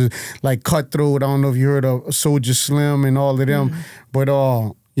you know, just like Cutthroat. I don't know if you heard of Soldier Slim and all of them, but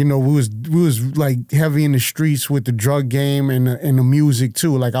you know, we was like heavy in the streets with the drug game and the music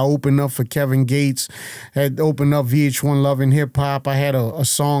too. Like I opened up for Kevin Gates, had opened up VH1 Love and Hip Hop. I had a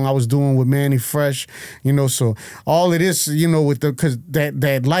song I was doing with Manny Fresh, you know. So all of this, you know, with cause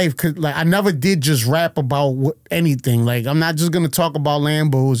that life, cause like I never did just rap about anything. Like I'm not just gonna talk about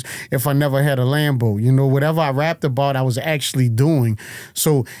Lambos if I never had a Lambo. You know, whatever I rapped about, I was actually doing.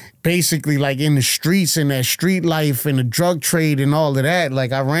 So basically, like in the streets and that street life and the drug trade and all of that,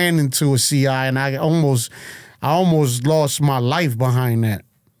 like I ran into a CI and I almost lost my life behind that.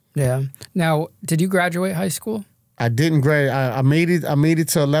 Yeah. Now, did you graduate high school? I didn't graduate. I made it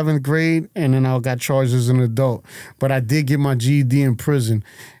to 11th grade, and then I got charged as an adult. But I did get my GED in prison,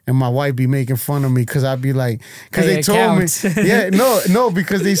 and my wife be making fun of me because I'd be like, because they told me, yeah, no,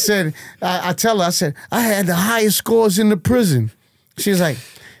 because they said, I tell her, I said, I had the highest scores in the prison. She's like,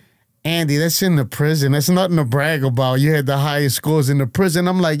 Andy, that's in the prison. That's nothing to brag about. You had the highest scores in the prison.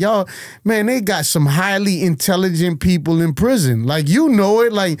 I'm like, yo, man, they got some highly intelligent people in prison. Like, you know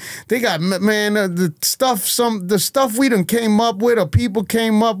it. Like, they got, man, the stuff we done came up with or people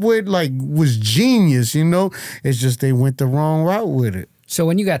came up with, like, was genius, you know? It's just they went the wrong route with it. So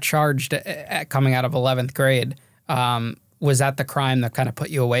when you got charged at coming out of 11th grade, was that the crime that kind of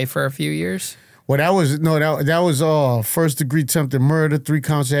put you away for a few years? Well, that was first-degree attempted murder, 3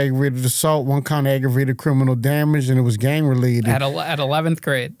 counts of aggravated assault, 1 count of aggravated criminal damage, and it was gang-related. At 11th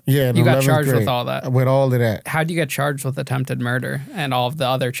grade? Yeah, you got charged with all that? With all of that. How'd you get charged with attempted murder and all of the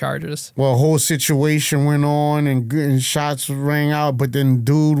other charges? Well, a whole situation went on and shots rang out, but then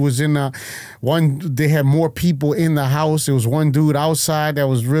dude was in they had more people in the house. There was one dude outside that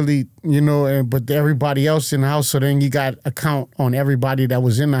was really, you know, but everybody else in the house, so then you got a count on everybody that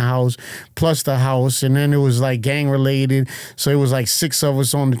was in the house, plus the house, and then it was like gang related, so it was like 6 of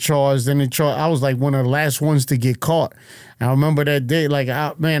us on the charge. Then I was like one of the last ones to get caught. I remember that day, like,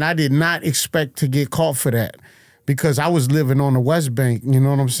 man, I did not expect to get caught for that because I was living on the West Bank, you know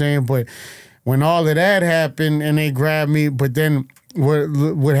what I'm saying? But when all of that happened and they grabbed me, but then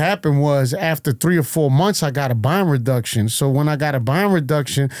what happened was after 3 or 4 months, I got a bond reduction. So when I got a bond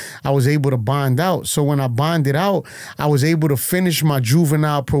reduction, I was able to bond out. So when I bonded out, I was able to finish my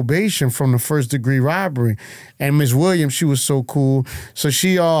juvenile probation from the first-degree robbery. And Ms. Williams, she was so cool. So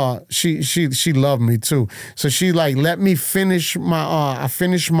she loved me too. So she like let me finish my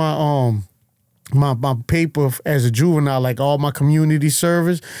my paper as a juvenile, like all my community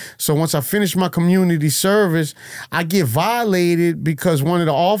service. So once I finished my community service, I get violated because one of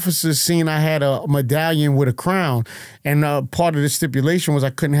the officers seen I had a medallion with a crown. And part of the stipulation was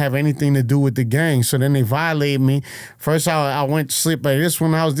I couldn't have anything to do with the gang. So then they violated me. First, I went to sleep at this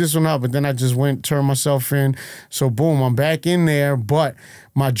one house, but then I just turned myself in. So boom, I'm back in there. But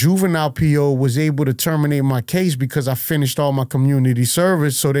my juvenile PO was able to terminate my case because I finished all my community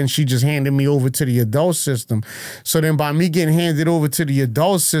service. So then she just handed me over to the adult system. So then by me getting handed over to the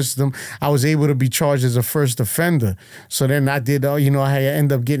adult system, I was able to be charged as a first offender. So then I did, you know, I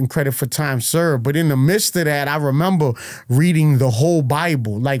ended up getting credit for time served. But in the midst of that, I remember reading the whole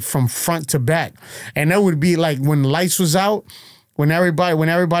Bible, like from front to back. And that would be like when the lights was out, when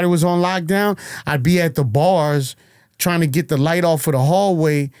everybody was on lockdown, I'd be at the bars trying to get the light off of the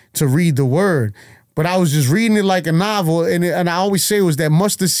hallway to read the word. But I was just reading it like a novel, and I always say it was that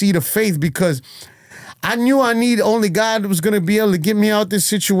mustard seed of faith because I knew only God was going to be able to get me out this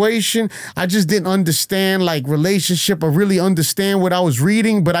situation. I just didn't understand like relationship or really understand what I was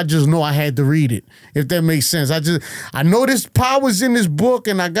reading, but I just know I had to read it, if that makes sense. I know this power's in this book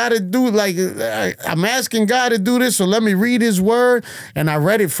and I got to do like, I'm asking God to do this, so let me read his word. And I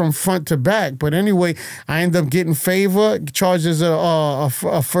read it from front to back. But anyway, I ended up getting favor, charged as a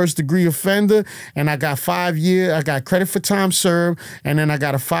first degree offender, and I got 5 years. I got credit for time served, and then I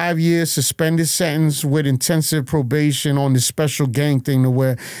got a 5-year suspended sentence with intensive probation on this special gang thing to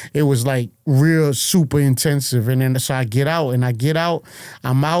where it was like real super intensive. And then so I get out,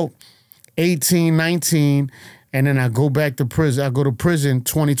 I'm out 18, 19, and then I go back to prison. I go to prison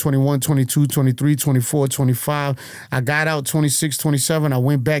 20, 21, 22, 23, 24, 25. I got out 26, 27. I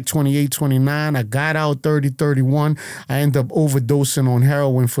went back 28, 29. I got out 30, 31. I ended up overdosing on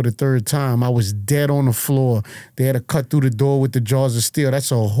heroin for the 3rd time. I was dead on the floor. They had to cut through the door with the jaws of steel.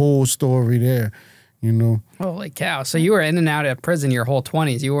 That's a whole story there, you know. Holy cow. So you were in and out of prison your whole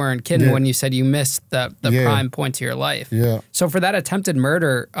 20s. You weren't kidding when you said you missed the prime points of your life. Yeah. So for that attempted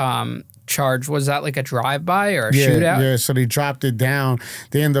murder charge, was that like a drive-by or a shootout? Yeah, so they dropped it down.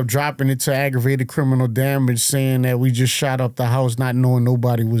 They ended up dropping it to aggravated criminal damage, saying that we just shot up the house not knowing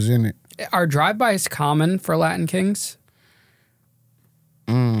nobody was in it. Are drive-bys common for Latin Kings?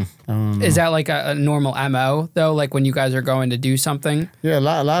 I don't know. Is that like a normal MO, though? Like when you guys are going to do something? Yeah,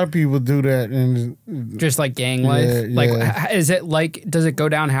 a lot of people do that. And just like gang life? Yeah, like, yeah. is it like, does it go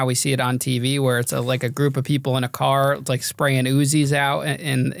down how we see it on TV where it's like a group of people in a car, like spraying Uzis out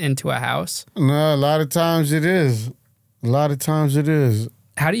into a house? No, a lot of times it is. A lot of times it is.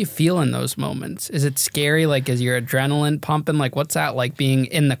 How do you feel in those moments? Is it scary? Like, is your adrenaline pumping? Like, what's that like being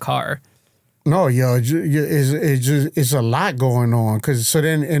in the car? No, yo, it's a lot going on.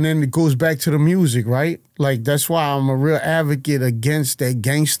 Then it goes back to the music, right? Like, that's why I'm a real advocate against that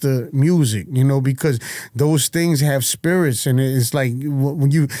gangster music, you know, because those things have spirits. And it's like, when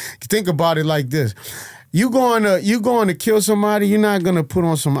you think about it like this, you going to kill somebody, you're not going to put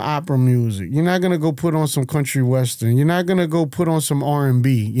on some opera music. You're not going to go put on some country western. You're not going to go put on some R&B.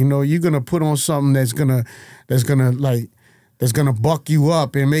 You know, you're going to put on something that's going to buck you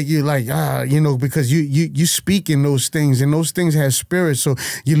up and make you like, you know, because you speak in those things, and those things have spirit. So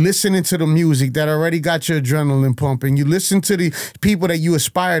you're listening to the music that already got your adrenaline pumping. You listen to the people that you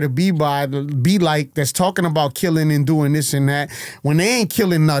aspire to be like, that's talking about killing and doing this and that. When they ain't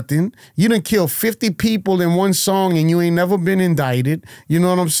killing nothing, you done kill 50 people in one song and you ain't never been indicted. You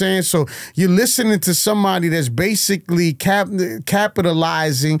know what I'm saying? So you're listening to somebody that's basically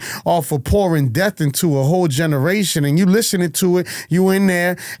capitalizing off of pouring death into a whole generation, and you listening to it, you in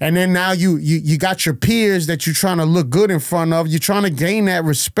there, and then now you got your peers that you're trying to look good in front of. You're trying to gain that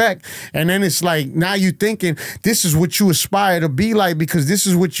respect, and then it's like now you thinking this is what you aspire to be like because this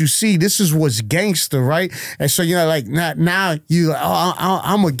is what you see. This is what's gangster, right? And so you're like now you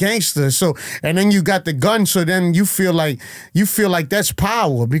I'm a gangster. So and then you got the gun. So then you feel like that's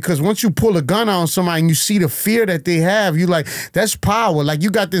power, because once you pull a gun on somebody and you see the fear that they have, you like that's power. Like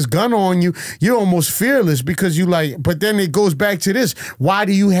you got this gun on you, you're almost fearless because you like. But then it goes back to this. Why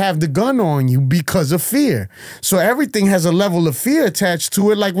do you have the gun on you? Because of fear. So everything has a level of fear attached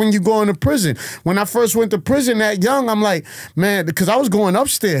to it. Like when you go into prison. When I first went to prison that young, I'm like, man, because I was going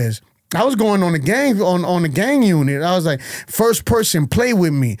upstairs. I was going on the gang on the gang unit. I was like, first person play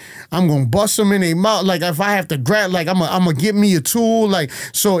with me. I'm gonna bust them in their mouth. Like if I have to grab, like I'm gonna get me a tool. Like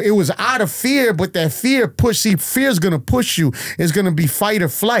so, it was out of fear, but that fear's gonna push you. It's gonna be fight or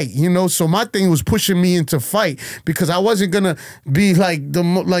flight, you know. So my thing was pushing me into fight because I wasn't gonna be like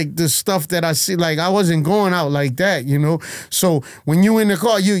the stuff that I see. Like I wasn't going out like that, you know. So when you in the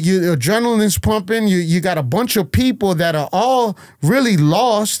car, your adrenaline's pumping. You got a bunch of people that are all really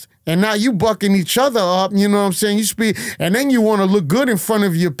lost. And now you bucking each other up, you know what I'm saying? You speak, and then you want to look good in front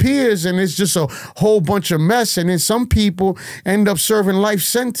of your peers, and it's just a whole bunch of mess. And then some people end up serving life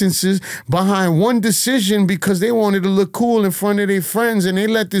sentences behind one decision because they wanted to look cool in front of their friends, and they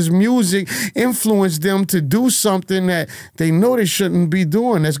let this music influence them to do something that they know they shouldn't be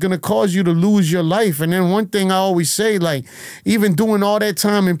doing. That's going to cause you to lose your life. And then one thing I always say, like, even doing all that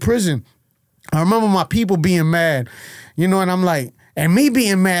time in prison, I remember my people being mad, you know, and I'm like, and me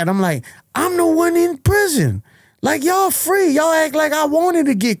being mad, I'm like, I'm the one in prison. Like, y'all free. Y'all act like I wanted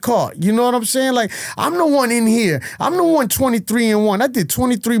to get caught. You know what I'm saying? Like, I'm the one in here. I'm the one 23-1. I did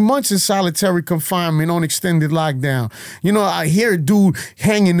 23 months in solitary confinement on extended lockdown. You know, I hear a dude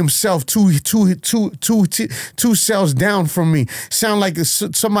hanging himself two cells down from me. Sound like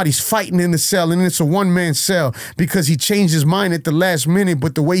somebody's fighting in the cell, and it's a one-man cell because he changed his mind at the last minute,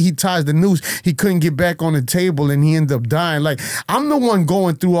 but the way he ties the noose, he couldn't get back on the table, and he ended up dying. Like, I'm the one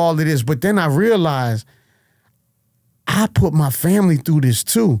going through all of this, but then I realized I put my family through this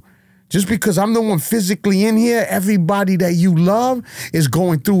too. Just because I'm the one physically in here, everybody that you love is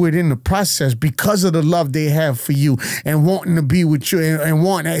going through it in the process because of the love they have for you and wanting to be with you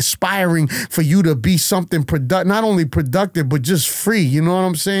and aspiring for you to be something not only productive, but just free. You know what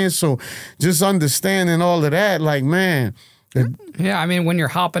I'm saying? So just understanding all of that, like, man. Yeah, I mean, when you're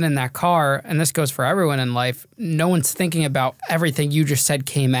hopping in that car, and this goes for everyone in life, no one's thinking about everything you just said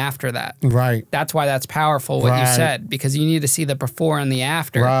came after that. Right. That's why that's powerful, what you said, because you need to see the before and the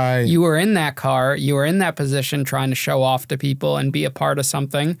after. Right. You were in that car, you were in that position trying to show off to people and be a part of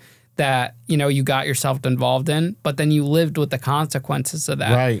something that, you know, you got yourself involved in, but then you lived with the consequences of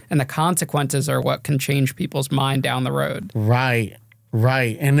that. Right. And the consequences are what can change people's mind down the road. Right.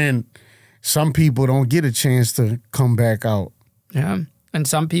 Right. And then some people don't get a chance to come back out. Yeah. And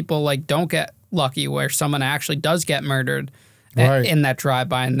some people, like, don't get lucky where someone actually does get murdered in that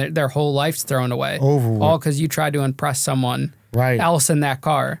drive-by and their whole life's thrown away. All because you tried to impress someone else in that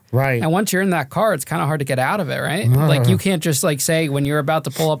car. Right. And once you're in that car, it's kind of hard to get out of it, right? Like, you can't just, like, say when you're about to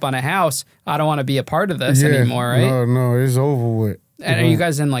pull up on a house, I don't want to be a part of this anymore, right? No, it's over with. And are you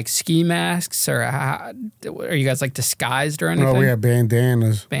guys in, like, ski masks, or are you guys, like, disguised or anything? No, we have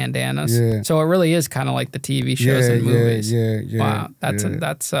bandanas. Bandanas. Yeah. So it really is kind of like the TV shows and movies. Yeah. Wow, that's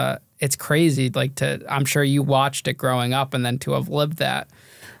it's crazy. Like, I'm sure you watched it growing up, and then to have lived that.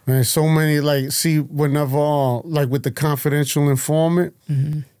 Man, so many, like, see, whenever, like, with the confidential informant.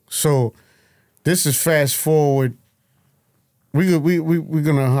 So this is fast forward. We're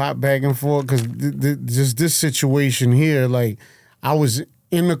gonna hop back and forth because just this situation here, like, I was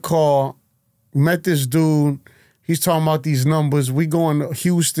in the car, met this dude. He's talking about these numbers. We going to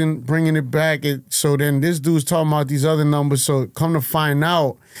Houston, bringing it back. So then this dude's talking about these other numbers. So come to find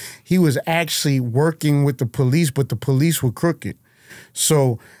out, he was actually working with the police, but the police were crooked.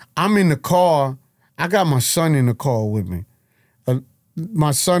 So I'm in the car. I got my son in the car with me.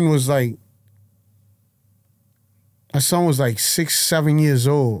 My son was like 6, 7 years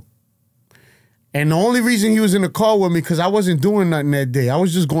old. And the only reason he was in the car with me, because I wasn't doing nothing that day. I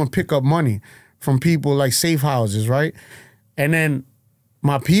was just going to pick up money from people, like safe houses, right? And then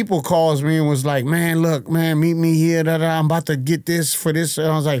my people calls me and was like, man, look, man, meet me here. I'm about to get this for this. And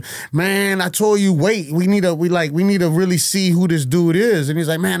I was like, man, I told you, wait, we need to really see who this dude is. And he's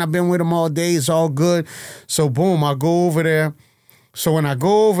like, man, I've been with him all day. It's all good. So boom, I go over there. So when I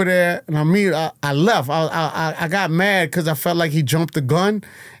go over there and I left. I got mad because I felt like he jumped the gun,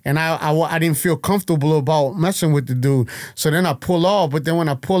 and I didn't feel comfortable about messing with the dude. So then I pull off. But then when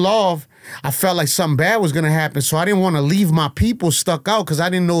I pull off, I felt like something bad was gonna happen. So I didn't want to leave my people stuck out because I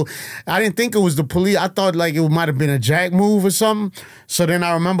didn't think it was the police. I thought like it might have been a jack move or something. So then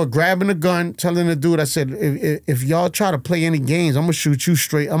I remember grabbing a gun, telling the dude, I said, if y'all try to play any games, I'm gonna shoot you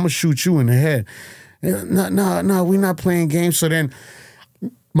straight. I'm gonna shoot you in the head. No, we're not playing games. So then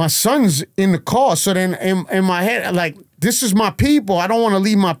my son's in the car. So then in my head, like, this is my people. I don't want to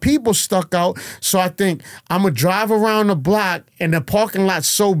leave my people stuck out. So I think I'm going to drive around the block, and the parking lot's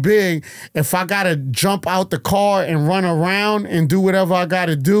so big, if I got to jump out the car and run around and do whatever I got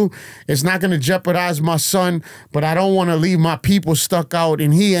to do, it's not going to jeopardize my son, but I don't want to leave my people stuck out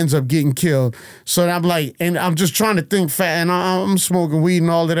and he ends up getting killed. So I'm like, and I'm just trying to think fast, and I'm smoking weed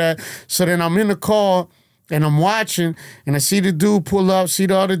and all of that. So then I'm in the car, and I'm watching, and I see the dude pull up, see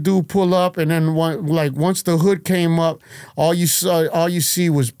the other dude pull up, and then once the hood came up, all you see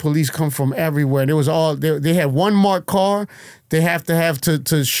was police come from everywhere. There was they had one marked car. They have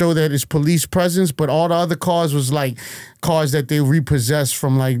to show that it's police presence, but all the other cars was like cars that they repossessed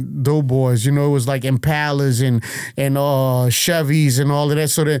from like doughboys. You know, it was like Impalas and Chevys and all of that.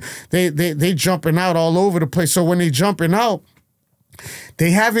 So they jumping out all over the place. So when they jumping out, they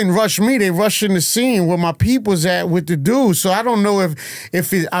haven't rushed me. They rushing the scene where my people's at with the dude. So I don't know if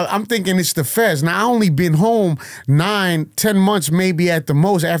I'm thinking it's the feds. Now, I only been home 9, 10 months maybe at the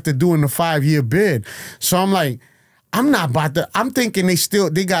most after doing the 5-year bid. So I'm like, I'm not about to, I'm thinking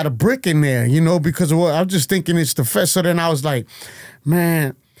they got a brick in there, you know, because of what, I'm just thinking it's the feds. So then I was like,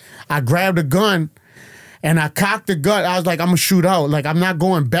 man, I grabbed a gun. And I cocked the gun. I was like, I'm gonna shoot out. Like, I'm not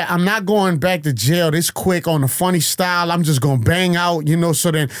going back. I'm not going back to jail this quick on a funny style. I'm just gonna bang out, you know. So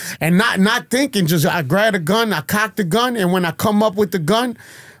then, and not thinking, just I grabbed a gun, I cocked the gun, and when I come up with the gun,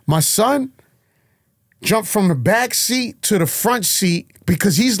 my son jumped from the back seat to the front seat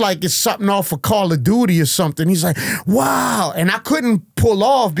because he's like, it's something off of Call of Duty or something. He's like, wow. And I couldn't pull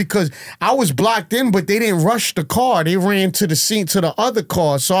off because I was blocked in, but they didn't rush the car. They ran to the seat to the other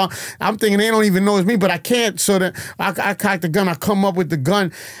car. So I'm thinking they don't even know it's me, but I can't. So then I cocked the gun. I come up with the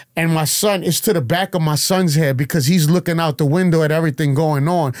gun, and my son, it's to the back of my son's head because he's looking out the window at everything going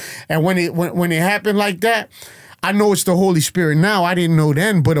on. And when it happened like that, I know it's the Holy Spirit now. I didn't know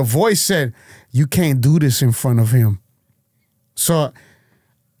then, but a voice said, you can't do this in front of him. So,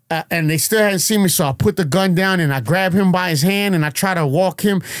 and they still hadn't seen me, so I put the gun down and I grab him by his hand and I try to walk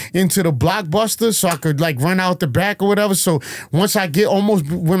him into the Blockbuster so I could like run out the back or whatever. So once I get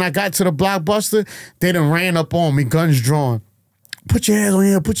when I got to the Blockbuster, they done ran up on me, guns drawn. Put your hands on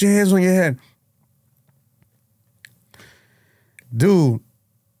your head, put your hands on your head. Dude,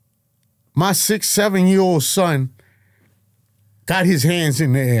 my 6, 7-year-old son got his hands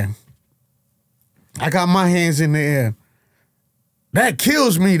in the air. I got my hands in the air. That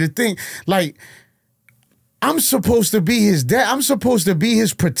kills me to think, like, I'm supposed to be his dad. I'm supposed to be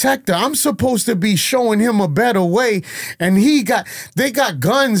his protector. I'm supposed to be showing him a better way. And they got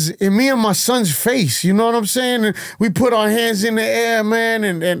guns in me and my son's face. You know what I'm saying? And we put our hands in the air, man.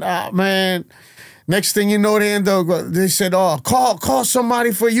 And man, next thing you know, they said, oh, call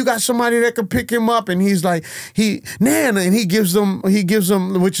somebody you got somebody that can pick him up. And he's like, Nana, and he gives them,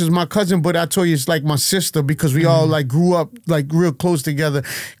 which is my cousin, but I told you it's like my sister because we all like grew up like real close together.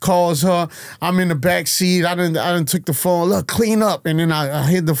 Calls her, I'm in the back seat. I done took the phone, look, clean up. And then I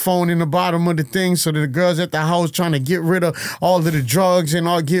hid the phone in the bottom of the thing so that the girls at the house trying to get rid of all of the drugs and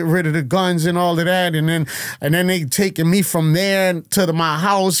all get rid of the guns and all of that. And then they taking me from there to my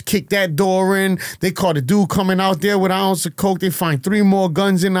house, kick that door in. They caught a dude coming out there with an ounce of coke. They find 3 more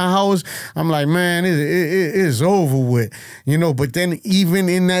guns in the house. I'm like, man, it is over with, you know. But then even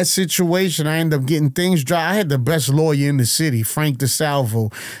in that situation, I ended up getting things dry. I had the best lawyer in the city, Frank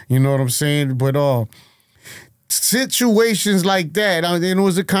DeSalvo. You know what I'm saying? But situations like that, it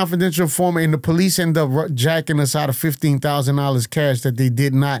was a confidential informant, and the police ended up jacking us out of $15,000 cash that they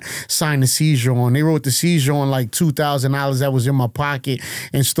did not sign the seizure on. They wrote the seizure on like $2,000 that was in my pocket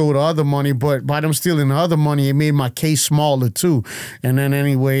and stole the other money, but by them stealing the other money, it made my case smaller too. And then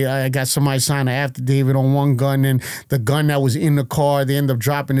anyway, I got somebody sign an affidavit on one gun, and the gun that was in the car, they ended up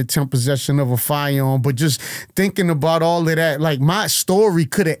dropping the 10 possession of a firearm. But just thinking about all of that, like my story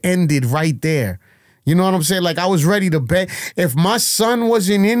could have ended right there. You know what I'm saying? Like, I was ready to bang. If my son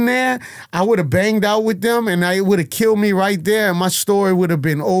wasn't in there, I would have banged out with them, and it would have killed me right there, and my story would have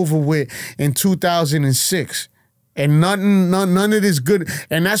been over with in 2006. And none of this good.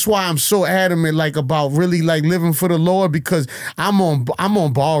 And that's why I'm so adamant, like, about really like living for the Lord, because I'm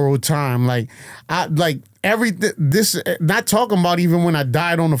on borrowed time. Like, this, not talking about even when I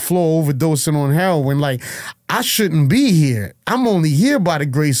died on the floor overdosing on heroin. Like, I shouldn't be here. I'm only here by the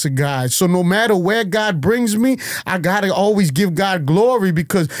grace of God. So no matter where God brings me, I gotta always give God glory,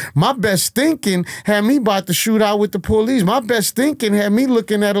 because my best thinking had me about to shoot out with the police. My best thinking had me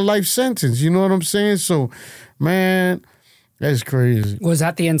looking at a life sentence. You know what I'm saying? So, man, that's crazy. Was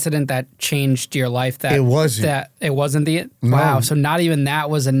that the incident that changed your life? That it wasn't. That it wasn't the no. Wow. So not even that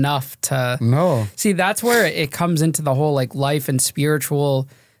was enough to no. See, that's where it comes into the whole like life and spiritual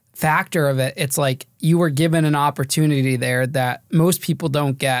factor of it. It's like you were given an opportunity there that most people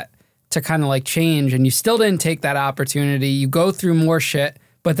don't get to kind of like change, and you still didn't take that opportunity. You go through more shit,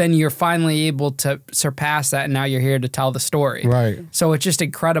 but then you're finally able to surpass that, and now you're here to tell the story. Right. So it's just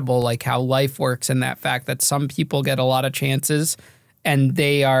incredible like how life works in that fact that some people get a lot of chances and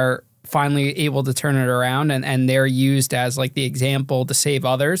they are finally able to turn it around, and they're used as like the example to save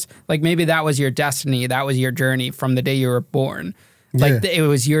others. Like maybe that was your destiny, that was your journey from the day you were born. Like it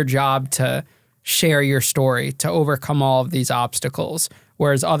was your job to share your story, to overcome all of these obstacles,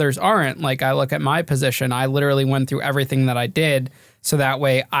 whereas others aren't. Like I look at my position, I literally went through everything that I did so that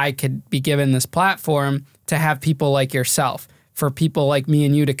way I could be given this platform to have people like yourself, for people like me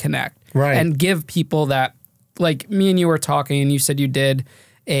and you to connect. Right. And give people that, like me and you were talking and you said you did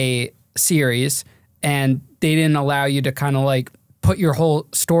a series and they didn't allow you to kind of like put your whole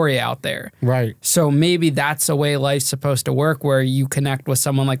story out there. Right. So maybe that's the way life's supposed to work, where you connect with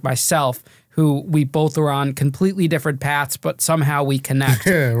someone like myself, who we both were on completely different paths, but somehow we connect.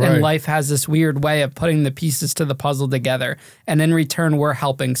 Yeah, right. And life has this weird way of putting the pieces to the puzzle together. And in return, we're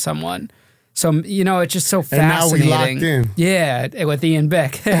helping someone. So, you know, it's just so And now we fascinating. locked in. Yeah, with Ian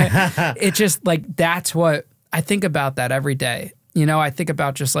Bick. It's just like, that's what I think about that every day. You know, I think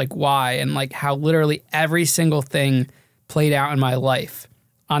about just like why and like how literally every single thing played out in my life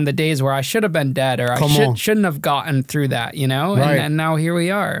on the days where I should have been dead or shouldn't have gotten through that, you know? Right. And now here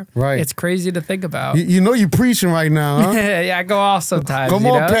we are. Right. It's crazy to think about. You know you're preaching right now, huh? Yeah, I go off sometimes. Come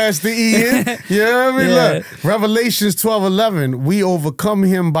on, Pastor Ian. You know what I mean? Yeah. Look, Revelations 12:11. We overcome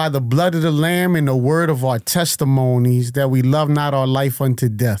him by the blood of the Lamb and the word of our testimonies, that we love not our life unto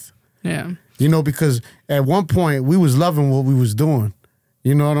death. Yeah. You know, because at one point we was loving what we was doing.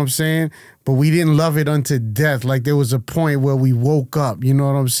 You know what I'm saying? But we didn't love it unto death. Like there was a point where we woke up, you know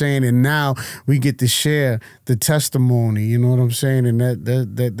what I'm saying? And now we get to share the testimony, you know what I'm saying? And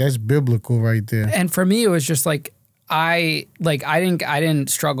that's biblical right there. And for me, it was just like, I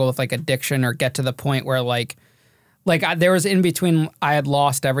didn't struggle with like addiction or get to the point where there was in between, I had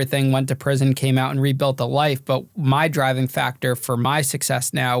lost everything, went to prison, came out and rebuilt a life. But my driving factor for my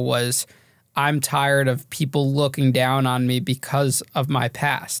success now was, I'm tired of people looking down on me because of my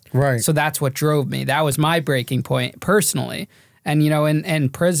past. Right. So that's what drove me. That was my breaking point personally. And, you know, in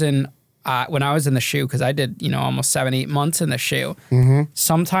prison, when I was in the SHU, because I did, you know, almost 7-8 months in the SHU,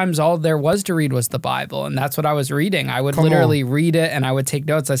 sometimes all there was to read was the Bible. And that's what I was reading. I would literally read it and I would take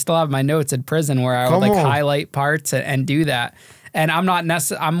notes. I still have my notes in prison where I would like highlight parts and do that. And I'm not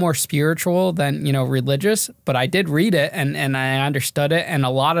I'm more spiritual than, you know, religious, but I did read it and I understood it. And a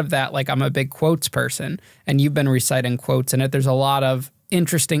lot of that, like I'm a big quotes person and you've been reciting quotes in it. There's a lot of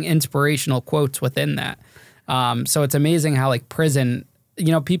interesting, inspirational quotes within that. So it's amazing how like prison,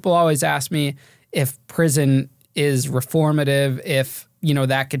 you know, people always ask me if prison is reformative, if, you know,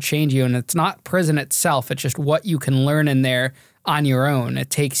 that could change you. And it's not prison itself. It's just what you can learn in there on your own. It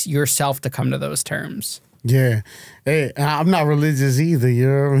takes yourself to come to those terms. Yeah. Hey, I'm not religious either, you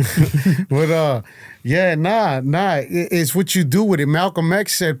know? But yeah, nah. It's what you do with it. Malcolm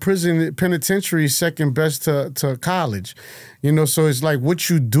X said prison penitentiary is second best to college. You know, so it's like what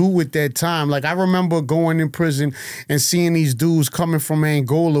you do with that time. Like I remember going in prison and seeing these dudes coming from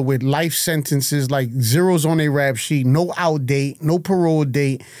Angola with life sentences, like zeros on their rap sheet, no out date, no parole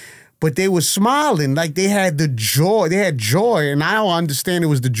date. But they were smiling, like they had the joy. They had joy, and I don't understand it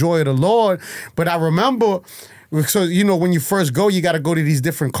was the joy of the Lord. But I remember, so, you know, when you first go, you got to go to these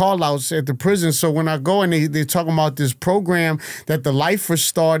different call-outs at the prison. So when I go and they're talking about this program that the lifers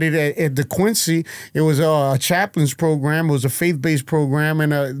started at the Quincy, it was a chaplain's program. It was a faith-based program,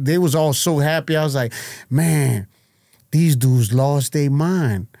 and they was all so happy. I was like, man, these dudes lost their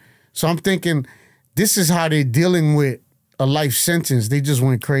mind. So I'm thinking, this is how they're dealing with a life sentence. They just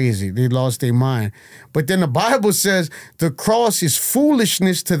went crazy. They lost their mind. But then the Bible says the cross is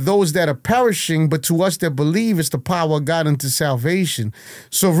foolishness to those that are perishing, but to us that believe it's the power of God unto salvation.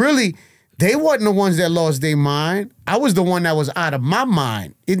 So really, they wasn't the ones that lost their mind. I was the one that was out of my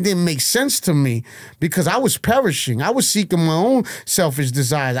mind. It didn't make sense to me because I was perishing. I was seeking my own selfish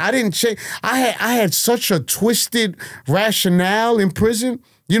desires. I didn't change. I had such a twisted rationale in prison.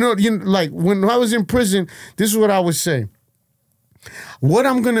 You know, like when I was in prison, this is what I would say. What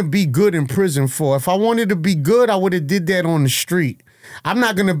I'm going to be good in prison for? If I wanted to be good, I would have did that on the street. I'm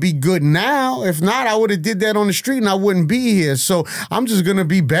not going to be good now. If not, I would have did that on the street and I wouldn't be here. So I'm just going to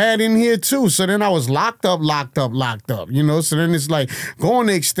be bad in here too. So then I was locked up, you know? So then it's like going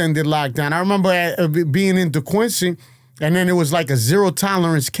to extended lockdown. I remember being in DeQuincy, and then it was like a zero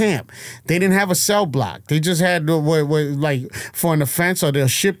tolerance camp. They didn't have a cell block. They just had like for an offense or they'll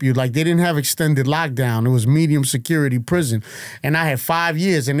ship you. Like they didn't have extended lockdown. It was medium security prison. And I had 5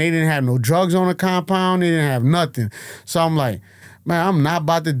 years and they didn't have no drugs on the compound. They didn't have nothing. So I'm like, man, I'm not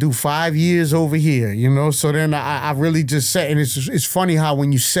about to do 5 years over here, you know? So then I really just set, and it's funny how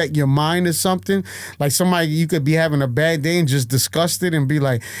when you set your mind to something, like somebody, you could be having a bad day and just disgust it and be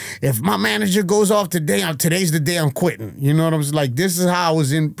like, if my manager goes off today, today's the day I'm quitting. You know what I'm saying? Like, this is how I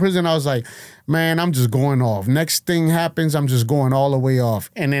was in prison. I was like, man, I'm just going off. Next thing happens, I'm just going all the way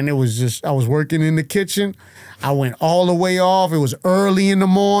off. And then it was just, I was working in the kitchen. I went all the way off. It was early in the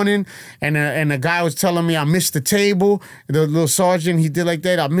morning, and the guy was telling me I missed the table. The little sergeant, he did like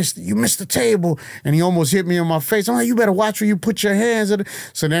that. You missed the table, and he almost hit me in my face. I'm like, you better watch where you put your hands.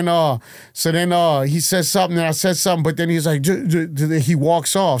 So then he said something, and I said something, but then he's like, he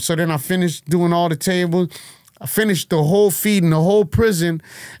walks off. So then I finished doing all the tables. I finished the whole feeding, the whole prison,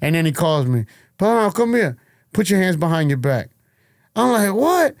 and then he calls me, Pellerano, come here. Put your hands behind your back. I'm like,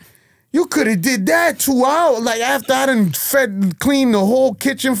 what? You could have did that 2 hours. Like, after I done cleaned the whole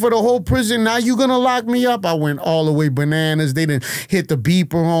kitchen for the whole prison, now you gonna lock me up? I went all the way bananas. They didn't hit the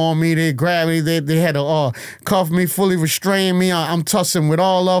beeper on me. They grabbed me. They had to cuff me, fully restrain me. I'm tussling with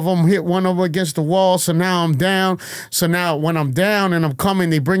all of them. Hit one of them against the wall, so now I'm down. So now when I'm down and I'm coming,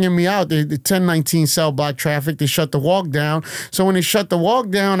 they bringing me out. The 1019 cell block traffic. They shut the walk down. So when they shut the walk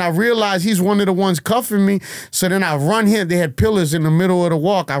down, I realized he's one of the ones cuffing me. So then I run him. They had pillars in the middle of the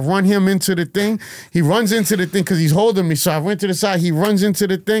walk. I run him into the thing. He runs into the thing because he's holding me. So I went to the side. He runs into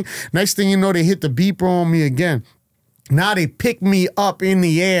the thing. Next thing you know, they hit the beeper on me again. Now they pick me up in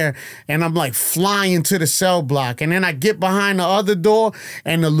the air and I'm like flying to the cell block. And then I get behind the other door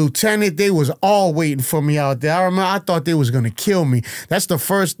and the lieutenant, they was all waiting for me out there. I remember I thought they was going to kill me. That's the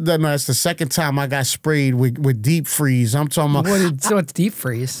second time I got sprayed with deep freeze. I'm talking about. So it's deep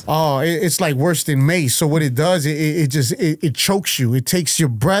freeze? Oh, it's like worse than mace. So what it does, it chokes you. It takes your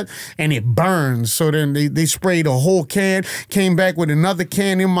breath and it burns. So then they sprayed a whole can, came back with another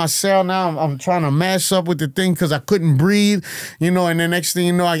can in my cell. Now I'm trying to mash up with the thing because I couldn't breathe, and the next thing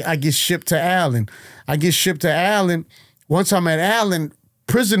you know, I get shipped to Allen. Once I'm at Allen,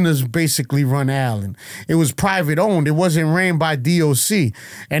 prisoners basically run Allen. It was private owned. It wasn't ran by DOC.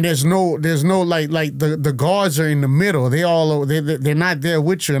 And there's no like the guards are in the middle. They're not there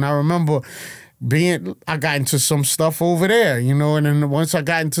with you. And I remember I got into some stuff over there, and then once I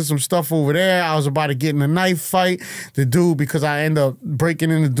got into some stuff over there, I was about to get in a knife fight. The dude, because I ended up breaking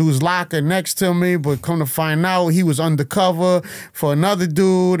in the dude's locker next to me, but come to find out, he was undercover for another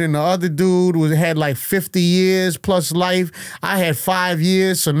dude, and the other dude had like 50 years plus life. I had 5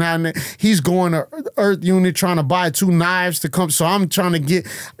 years, so now he's going to Earth Unit trying to buy 2 knives to come, so I'm trying to get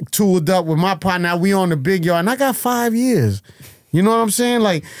tooled up with my partner. Now we on the big yard, and I got 5 years. You know what I'm saying?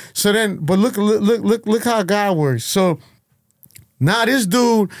 Like, so then, but look how God works. So now this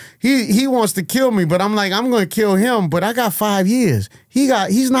dude, he wants to kill me, but I'm like, I'm gonna kill him, but I got 5 years.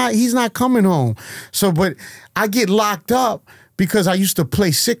 He's not coming home. So, but I get locked up because I used to play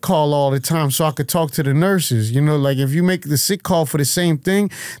sick call all the time so I could talk to the nurses. Like if you make the sick call for the same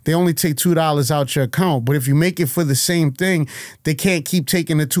thing, they only take $2 out your account. But if you make it for the same thing, they can't keep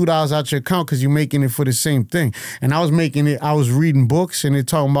taking the $2 out your account because you're making it for the same thing. And I was reading books and they're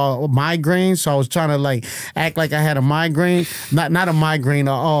talking about migraines. So I was trying to like act like I had a migraine. Not a migraine,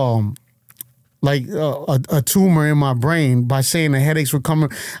 like a tumor in my brain by saying the headaches were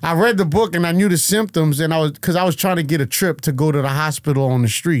coming. I read the book and I knew the symptoms, and because I was trying to get a trip to go to the hospital on the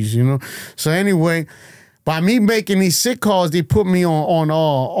streets, So anyway, by me making these sick calls, they put me on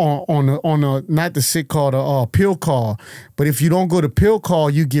not the sick call, the pill call. But if you don't go to pill call,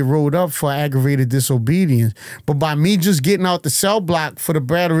 you get rolled up for aggravated disobedience. But by me just getting out the cell block for the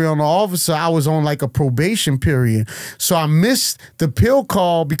battery on the officer, I was on like a probation period. So I missed the pill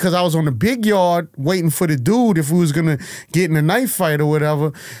call because I was on the big yard waiting for the dude if we was gonna get in a knife fight or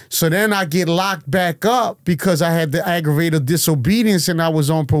whatever. So then I get locked back up because I had the aggravated disobedience and I was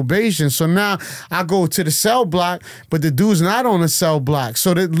on probation. So now I go to the cell block, but the dude's not on the cell block.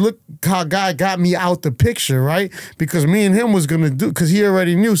 So look how God got me out the picture, right? Because me and him was gonna do, because he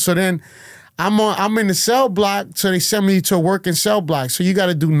already knew. So then I'm in the cell block, so they send me to a working cell block. So you got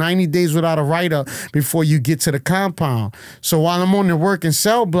to do 90 days without a write-up before you get to the compound. So while I'm on the working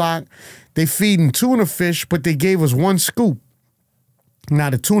cell block, they feeding tuna fish, but they gave us 1 scoop. Now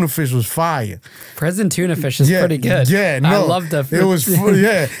the tuna fish was fire. Prison tuna fish is pretty good. Yeah, no, I love the. It was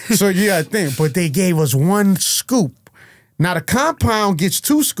yeah. So you got to think, but they gave us 1 scoop. Now the compound gets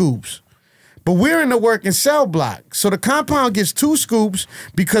 2 scoops. But we're in the working cell block. So the compound gets 2 scoops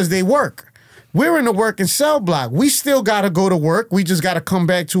because they work. We're in the working cell block. We still got to go to work. We just got to come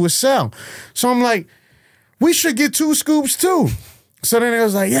back to a cell. So I'm like, we should get 2 scoops too. So then it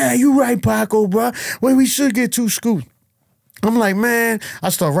was like, yeah, you right, Paco, bro. Well, we should get 2 scoops. I'm like, man, I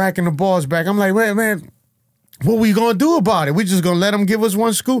start racking the balls back. I'm like, man, what we gonna do about it? We just gonna let them give us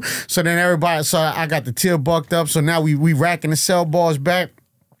 1 scoop? So then I got the tier bucked up. So now we racking the cell balls back.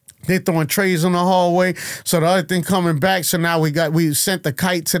 They throwing trays on the hallway. So the other thing coming back. So now we sent the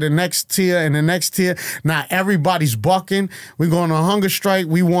kite to the next tier and the next tier. Now everybody's bucking. We're going on a hunger strike.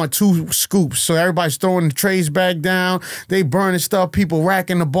 We want 2 scoops. So everybody's throwing the trays back down. They burning stuff. People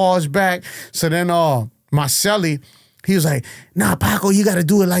racking the balls back. So then my cellie, he was like, nah, Paco, you got to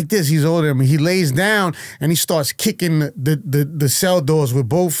do it like this. He's older than me. He lays down and he starts kicking the cell doors with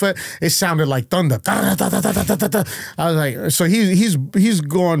both feet. It sounded like thunder. I was like, so he's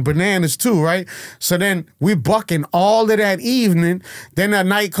going bananas too, right? So then we're bucking all of that evening. Then at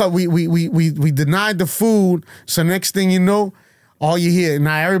night, we denied the food. So next thing you know, all you hear,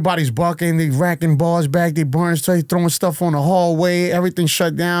 now everybody's bucking, they racking bars back, they burning stuff, they throwing stuff on the hallway, everything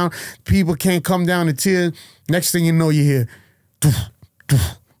shut down, people can't come down to tears. Next thing you know, you hear, doof,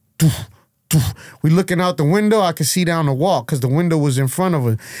 doof, doof. We looking out the window, I could see down the walk because the window was in front of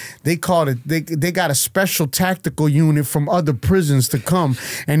us. They called it, they got a special tactical unit from other prisons to come,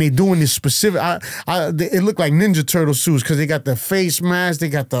 and they doing this specific, it looked like Ninja Turtle suits because they got the face mask, they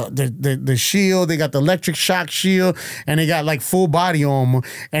got the shield, they got the electric shock shield, and they got like full body armor,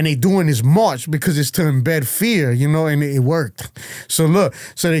 and they doing this march because it's to embed fear, you know, and it worked. So look,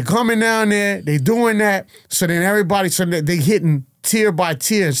 so they coming down there, they doing that, so then everybody, so they hitting tier by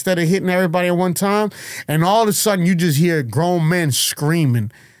tier instead of hitting everybody at one time, and all of a sudden you just hear grown men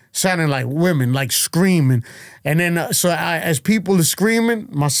screaming, sounding like women, like screaming, and then as people are screaming,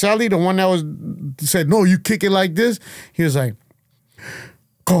 Marcelli, the one that said, no, you kick it like this, he was like,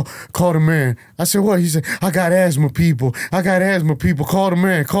 call the man. I said, what? He said, I got asthma, people. I got asthma, people. Call the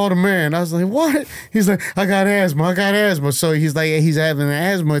man. Call the man. I was like, what? He's like, I got asthma. I got asthma. So he's like, he's having an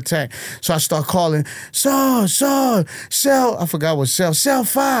asthma attack. So I start calling, cell, I forgot what cell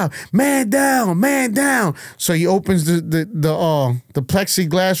 5, man down. So he opens the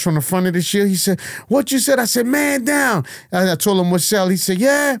plexiglass from the front of the shield. He said, what you said? I said, man down. I told him what cell. He said,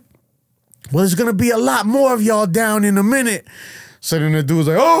 yeah. Well, there's going to be a lot more of y'all down in a minute. So then the dude's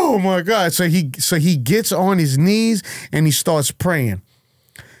like, oh my God. So he gets on his knees and he starts praying.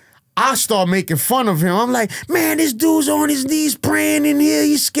 I start making fun of him. I'm like, man, this dude's on his knees praying in here.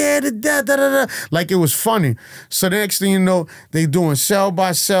 He's scared to death. Like it was funny. So the next thing you know, they doing cell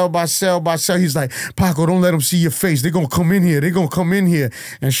by cell by cell by cell. He's like, Paco, don't let them see your face. They're going to come in here. They're going to come in here.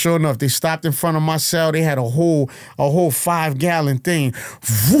 And sure enough, they stopped in front of my cell. They had a whole 5-gallon thing,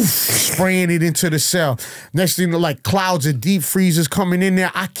 woof, spraying it into the cell. Next thing you know, like clouds of deep freezers coming in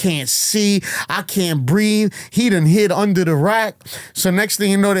there. I can't see. I can't breathe. He done hid under the rack. So next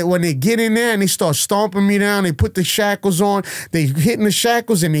thing you know, that when they get in there and they start stomping me down, they put the shackles on, they hitting the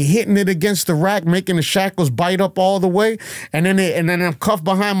shackles and they hitting it against the rack, making the shackles bite up all the way. And then I'm cuffed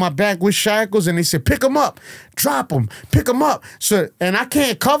behind my back with shackles, and they said, pick them up, drop them, pick them up. So, and I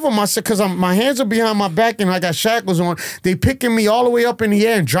can't cover myself because my hands are behind my back and I got shackles on. They picking me all the way up in the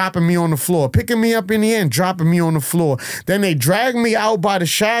air and dropping me on the floor, picking me up in the air and dropping me on the floor. Then they drag me out by the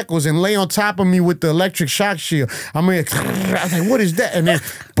shackles and lay on top of me with the electric shock shield. I was like, what is that? And then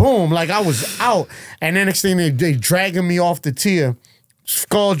boom, like I was out. And then next thing they dragging me off the tier,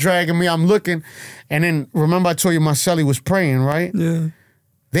 skull dragging me. I'm looking. And then remember I told you Marcelli was praying, right? Yeah.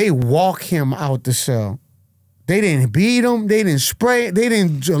 They walk him out the cell. They didn't beat him. They didn't spray. They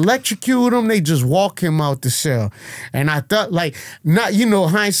didn't electrocute him. They just walk him out the cell. And I thought, like, not, you know,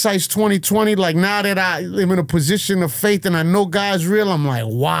 hindsight's 20/20. Like, now that I am in a position of faith and I know God's real, I'm like,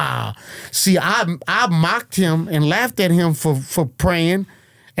 wow. See, I mocked him and laughed at him for praying.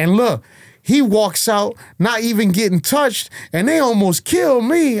 And look, he walks out not even getting touched, and they almost killed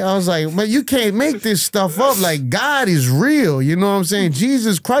me. I was like, but you can't make this stuff up. Like, God is real. You know what I'm saying?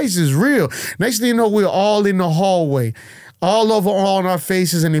 Jesus Christ is real. Next thing you know, we're all in the hallway, all over on our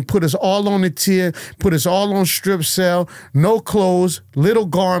faces, and they put us all on the tier, put us all on strip cell, no clothes, little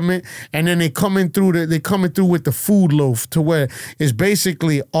garment, and then they coming through with the food loaf, to where it's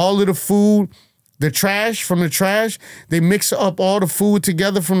basically all of the food, the trash from the trash, they mix up all the food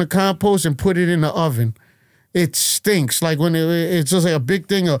together from the compost and put it in the oven. It stinks. Like when it's just like a big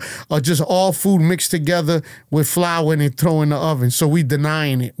thing of just all food mixed together with flour and they throw in the oven. So we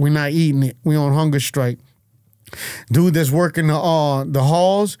denying it. We're not eating it. We on hunger strike. Dude that's working the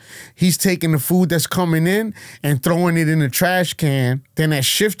halls, he's taking the food that's coming in and throwing it in the trash can. Then at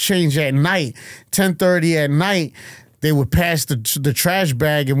shift change at night, 10:30 at night, they would pass the trash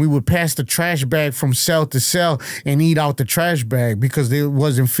bag, and we would pass the trash bag from cell to cell and eat out the trash bag because they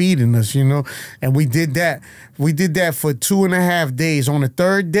wasn't feeding us, you know? And we did that. We did that for 2.5 days. On the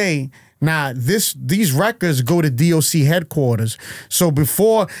third day, now these records go to DOC headquarters. So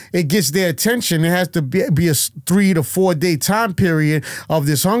before it gets their attention, it has to be a 3 to 4 day time period of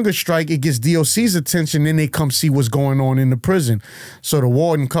this hunger strike. It gets DOC's attention, then they come see what's going on in the prison. So the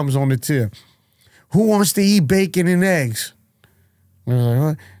warden comes on the tier. Who wants to eat bacon and eggs?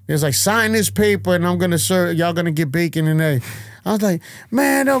 It's like, sign this paper and I'm gonna serve, y'all gonna get bacon and eggs. I was like,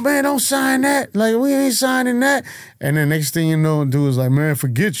 man, don't sign that. Like, we ain't signing that. And then next thing you know, dude was like, man,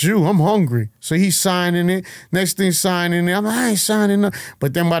 forget you, I'm hungry. So he's signing it. Next thing signing it. I'm like, I ain't signing it.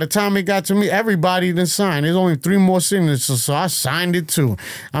 But then by the time it got to me, everybody done signed. There's only 3 more signatures, so I signed it too.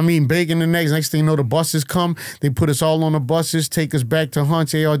 I mean, bacon and eggs. Next thing you know, the buses come. They put us all on the buses, take us back to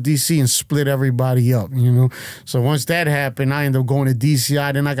Hunt's ARDC and split everybody up, you know? So once that happened, I ended up going to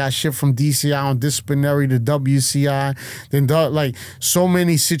DCI. Then I got shipped from DCI on disciplinary to WCI. Then like so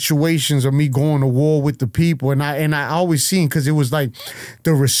many situations of me going to war with the people, and I always seen, because it was like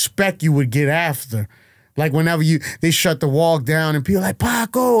the respect you would get after. Like whenever they shut the walk down and people like,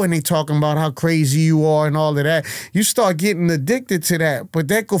 Paco, and they talking about how crazy you are and all of that, you start getting addicted to that. But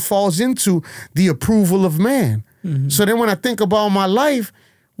that falls into the approval of man. So then when I think about my life,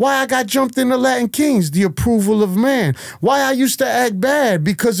 why I got jumped into Latin Kings, the approval of man. Why I used to act bad,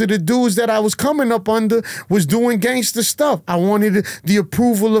 because of the dudes that I was coming up under was doing gangster stuff. I wanted the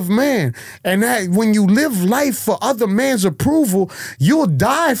approval of man. And that when you live life for other man's approval, you'll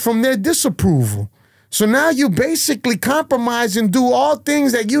die from their disapproval. So now you basically compromise and do all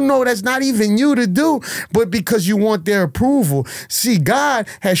things that you know that's not even you to do, but because you want their approval. See, God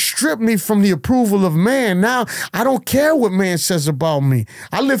has stripped me from the approval of man. Now, I don't care what man says about me.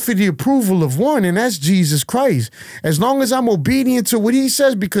 I live for the approval of one, and that's Jesus Christ. As long as I'm obedient to what he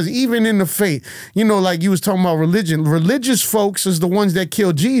says, because even in the faith, you know, like you was talking about religion, religious folks is the ones that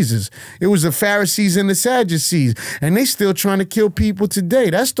killed Jesus. It was the Pharisees and the Sadducees, and they still trying to kill people today.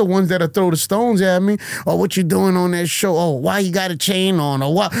 That's the ones that'll throw the stones at me. Oh, what you doing on that show? Oh, why you got a chain on?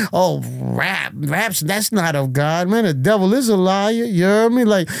 Or what? Oh, raps, that's not of God, man. The devil is a liar. You hear me?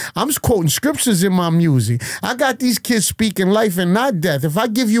 Like, I'm just quoting scriptures in my music. I got these kids speaking life and not death. If I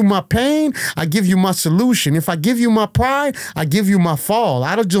give you my pain, I give you my solution. If I give you my pride, I give you my fall.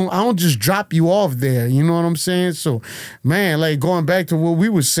 I don't just drop you off there. You know what I'm saying? So, man, like going back to what we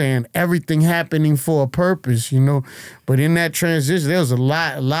were saying, everything happening for a purpose, you know. But in that transition, there was a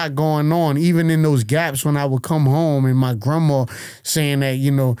lot going on, even in those gaps when I would come home and my grandma saying that,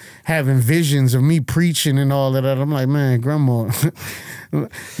 you know, having visions of me preaching and all of that. I'm like, man, grandma,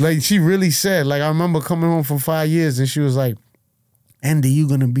 like she really said, like I remember coming home for 5 years and she was like, Andy, you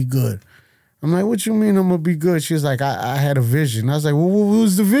gonna be good. I'm like, what you mean I'm gonna be good? She was like, I had a vision. I was like, well, what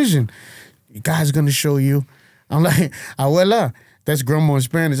was the vision? God's gonna show you. I'm like, abuela. That's grandma in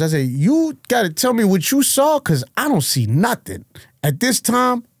Spanish. I say, you got to tell me what you saw, because I don't see nothing. At this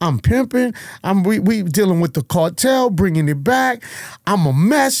time, I'm pimping. We dealing with the cartel, bringing it back. I'm a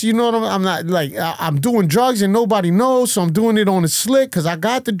mess. You know what I'm not like, I'm doing drugs and nobody knows, so I'm doing it on the slick because I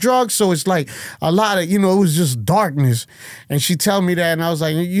got the drugs. So it's like a lot of, you know, it was just darkness. And she tell me that, and I was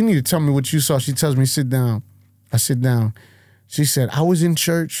like, you need to tell me what you saw. She tells me, sit down. I sit down. She said, I was in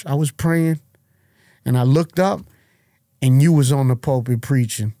church. I was praying. And I looked up. And you was on the pulpit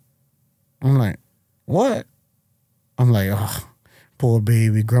preaching. I'm like, what? I'm like, oh, poor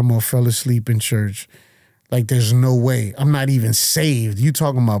baby. Grandma fell asleep in church. Like, there's no way. I'm not even saved. You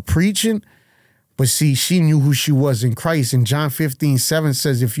talking about preaching? But see, she knew who she was in Christ. And John 15:7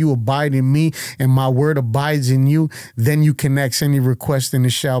 says, if you abide in me and my word abides in you, then you can ask any request and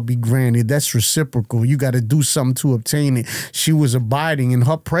it shall be granted. That's reciprocal. You got to do something to obtain it. She was abiding, and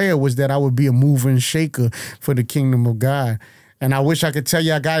her prayer was that I would be a mover and shaker for the kingdom of God. And I wish I could tell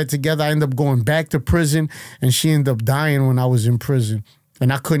you I got it together. I ended up going back to prison, and she ended up dying when I was in prison.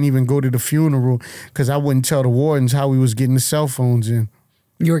 And I couldn't even go to the funeral because I wouldn't tell the wardens how we was getting the cell phones in.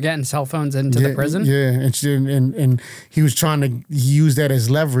 You were getting cell phones into the prison? Yeah, and he was trying to use that as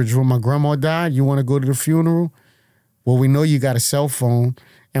leverage. When my grandma died, you want to go to the funeral? Well, we know you got a cell phone,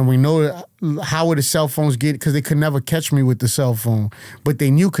 and we know how would the cell phones get, because they could never catch me with the cell phone. But they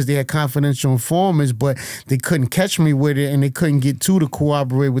knew because they had confidential informers, but they couldn't catch me with it, and they couldn't get two to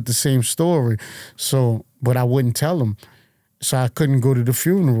corroborate with the same story. So, but I wouldn't tell them. So I couldn't go to the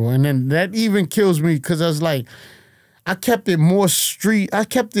funeral. And then that even kills me, because I was like, I kept it more street. I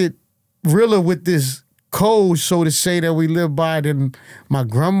kept it realer with this code, so to say, that we live by than my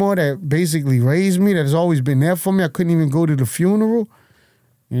grandma that basically raised me, that has always been there for me. I couldn't even go to the funeral,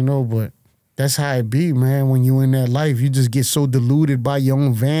 you know, but that's how it be, man. When you in that life, you just get so deluded by your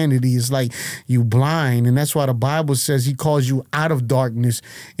own vanity. It's like you blind. And that's why the Bible says he calls you out of darkness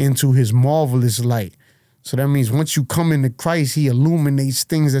into his marvelous light. So that means once you come into Christ, he illuminates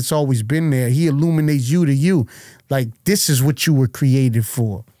things that's always been there. He illuminates you to you. Like, this is what you were created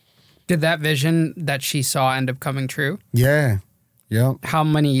for. Did that vision that she saw end up coming true? Yeah. Yep. How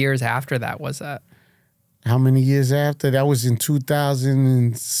many years after that was that? How many years after? That was in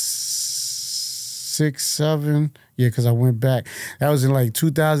 2006, 7. Yeah, because I went back. That was in like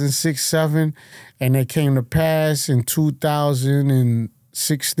 2006, 7. And it came to pass in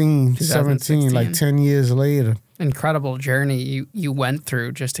 2016, 17, like 10 years later. Incredible journey you went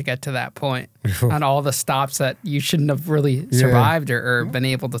through just to get to that point. On all the stops that you shouldn't have really survived or been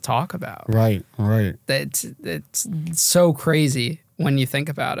able to talk about. Right, right. It's so crazy when you think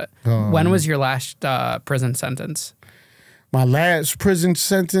about it. When was your last prison sentence? My last prison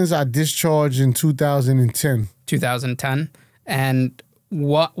sentence I discharged in 2010. 2010? And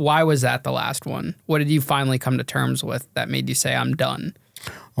Why was that the last one? What did you finally come to terms with that made you say, I'm done?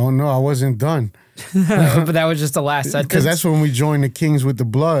 Oh, no, I wasn't done. But that was just the last sentence? Because that's when we joined the Kings with the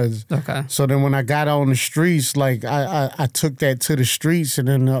Bloods. Okay. So then when I got out on the streets, like I took that to the streets, and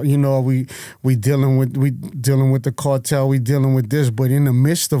then you know we dealing with the cartel, we dealing with this. But in the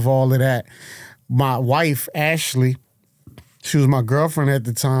midst of all of that, my wife Ashley, she was my girlfriend at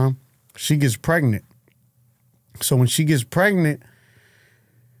the time, she gets pregnant. So when she gets pregnant,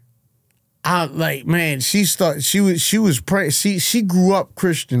 I like, man, she grew up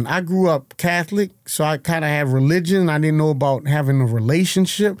Christian. I grew up Catholic, so I kind of had religion. I didn't know about having a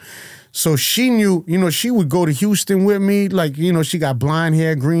relationship. So she knew, you know, she would go to Houston with me. Like, you know, she got blonde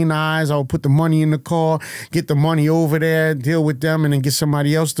hair, green eyes. I would put the money in the car, get the money over there, deal with them, and then get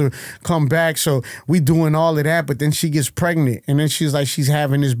somebody else to come back. So we doing all of that, but then she gets pregnant. And then she's like, she's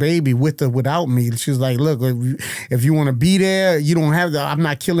having this baby with or without me. She's like, look, if you want to be there, you don't have to, I'm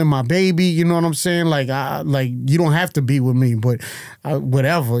not killing my baby. You know what I'm saying? Like, you don't have to be with me, but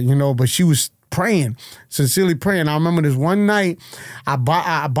whatever, you know. But she was praying, sincerely praying. I remember this one night, I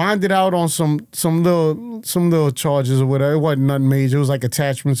bonded out on some little charges or whatever. It wasn't nothing major. It was like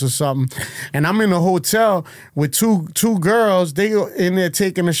attachments or something. And I'm in a hotel with two girls. They in there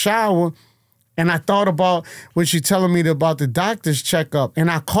taking a shower. And I thought about when she telling me about the doctor's checkup. And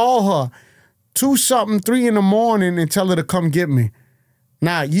I call her 3 in the morning and tell her to come get me.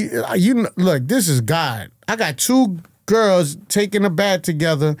 Now, you look, this is God. I got 2 girls taking a bath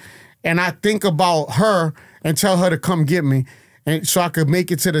together, and I think about her and tell her to come get me, and so I could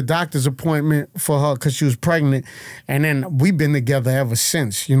make it to the doctor's appointment for her because she was pregnant. And then we've been together ever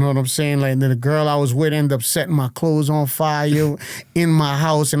since. You know what I'm saying? Like, the girl I was with ended up setting my clothes on fire in my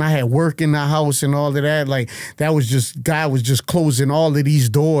house, and I had work in the house and all of that. Like, that was just, God was just closing all of these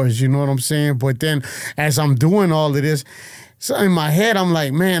doors. You know what I'm saying? But then as I'm doing all of this, so in my head, I'm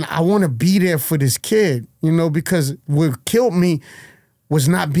like, man, I want to be there for this kid, you know, because what killed me was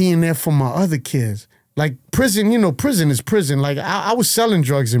not being there for my other kids. Like, prison, you know, prison is prison. Like, I was selling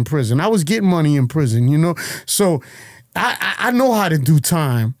drugs in prison. I was getting money in prison, you know? So I know how to do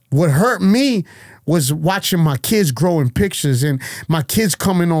time. What hurt me was watching my kids grow in pictures and my kids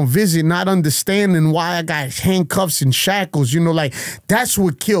coming on visit, not understanding why I got handcuffs and shackles, you know, like, that's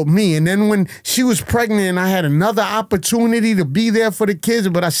what killed me. And then when she was pregnant and I had another opportunity to be there for the kids,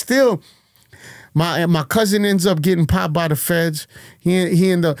 but I still... My cousin ends up getting popped by the feds. He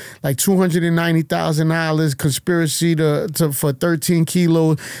ended up like $290,000 conspiracy for 13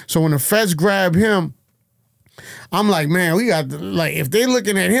 kilos. So when the feds grab him, I'm like, man, we got, like, if they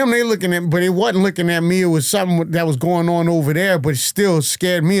looking at him, they looking at, but it wasn't looking at me. It was something that was going on over there, but it still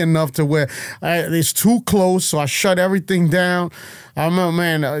scared me enough to where it's too close. So I shut everything down. I remember,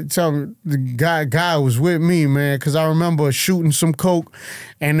 man, tell me, the guy was with me, man, because I remember shooting some coke,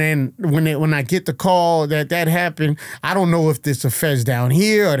 and then when I get the call that happened, I don't know if it's the feds down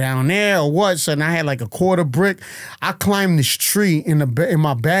here or down there or what. So then I had like a quarter brick. I climbed this tree in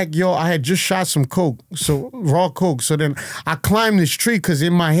my backyard. I had just shot some coke, so raw coke. So then I climbed this tree because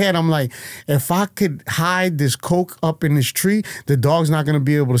in my head I'm like, if I could hide this coke up in this tree, the dog's not gonna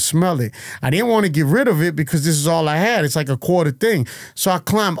be able to smell it. I didn't want to get rid of it because this is all I had. It's like a quarter thing. So I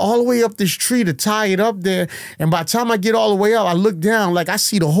climbed all the way up this tree to tie it up there. And by the time I get all the way up, I look down, like I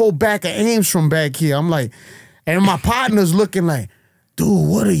see the whole back of Ames from back here. I'm like, and my partner's looking like, dude,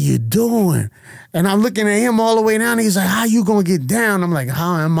 what are you doing? And I'm looking at him all the way down. He's like, how you gonna get down? I'm like,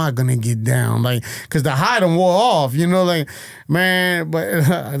 how am I gonna get down? Like, cause the hide done wore off, you know, like, man, but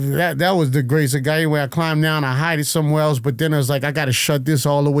that was the grace of God. Anyway, I climbed down, I hide it somewhere else, but then I was like, I gotta shut this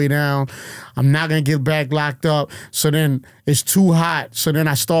all the way down. I'm not gonna get back locked up. So then it's too hot. So then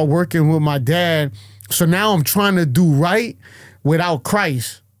I start working with my dad. So now I'm trying to do right without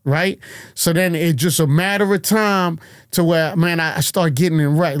Christ. Right? So then it's just a matter of time to where, man, I start getting it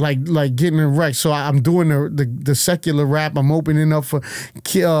right, like getting it right. So I'm doing the secular rap. I'm opening up for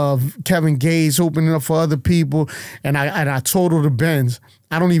Kevin Gates, opening up for other people, and I totaled the Benz.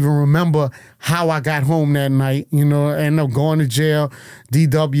 I don't even remember how I got home that night, you know. I ended up going to jail,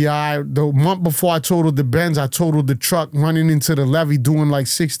 DWI. The month before I totaled the Benz, I totaled the truck running into the levee doing like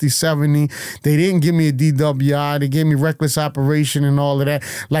 60, 70. They didn't give me a DWI. They gave me reckless operation and all of that.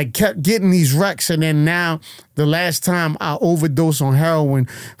 Like, kept getting these wrecks, and then now the last time I overdosed on heroin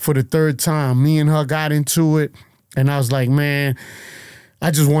for the 3rd time. Me and her got into it, and I was like, man, I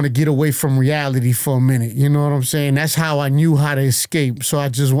just want to get away from reality for a minute. You know what I'm saying? That's how I knew how to escape. So I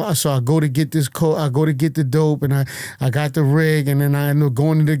go to get this I go to get the dope, and I got the rig, and then I end up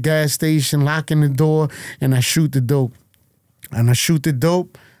going to the gas station, locking the door, and I shoot the dope. And I shoot the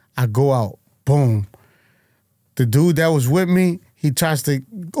dope, I go out. Boom. The dude that was with me, He tries to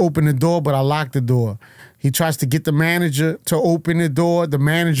open the door, but I locked the door. He tries to get the manager to open the door. The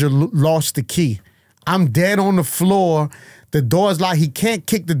manager lost the key. I'm dead on the floor. The door's locked. He can't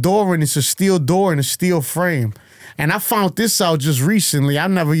kick the door in. It's a steel door and a steel frame. And I found this out just recently. I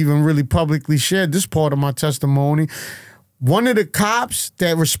never even really publicly shared this part of my testimony. One of the cops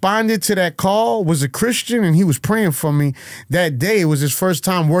that responded to that call was a Christian, and he was praying for me that day. It was his first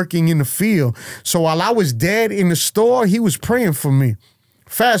time working in the field. So while I was dead in the store, he was praying for me.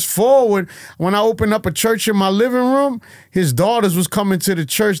 Fast forward, when I opened up a church in my living room, his daughters was coming to the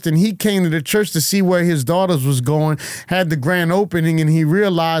church. Then he came to the church to see where his daughters was going, had the grand opening, and he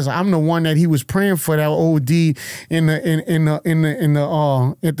realized I'm the one that he was praying for that OD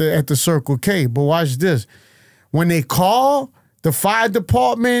at the Circle K. But watch this. When they call the fire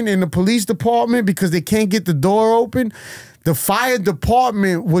department and the police department because they can't get the door open, the fire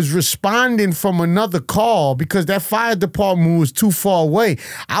department was responding from another call because that fire department was too far away.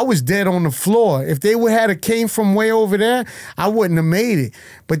 I was dead on the floor. If they would have came from way over there, I wouldn't have made it.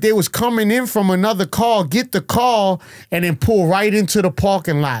 But they was coming in from another call, get the call, and then pull right into the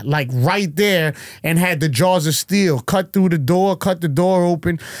parking lot, like right there, and had the jaws of steel, cut through the door, cut the door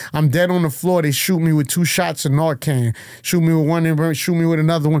open. I'm dead on the floor. They shoot me with 2 shots of Narcan. Shoot me with one and shoot me with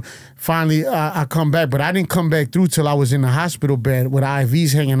another one. Finally, I come back, but I didn't come back through till I was in the hospital bed with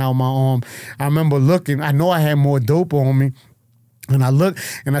IVs hanging out my arm. I remember looking. I know I had more dope on me. And I look,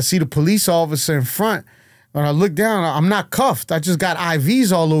 and I see the police officer in front. When I look down, I'm not cuffed. I just got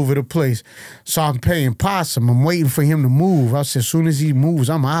IVs all over the place. So I'm paying possum. I'm waiting for him to move. I said, as soon as he moves,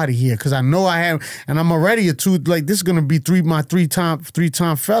 I'm out of here. Because I know I have, and I'm already a this is going to be my three-time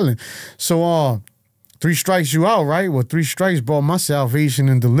felon. So, 3 strikes you out, right? Well, 3 strikes brought my salvation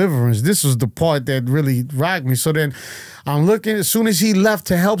and deliverance. This was the part that really rocked me. So then I'm looking, as soon as he left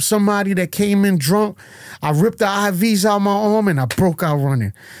to help somebody that came in drunk, I ripped the IVs out my arm and I broke out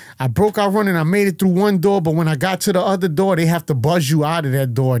running. I made it through one door, but when I got to the other door, they have to buzz you out of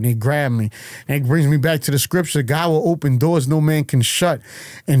that door, and they grab me. And it brings me back to the scripture, God will open doors no man can shut,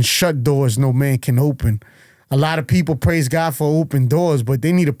 and shut doors no man can open. A lot of people praise God for open doors, but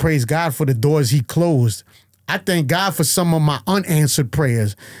they need to praise God for the doors he closed. I thank God for some of my unanswered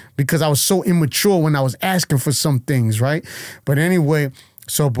prayers because I was so immature when I was asking for some things, right? But anyway,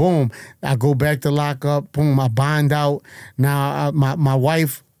 so boom, I go back to lock up. Boom, I bind out. Now my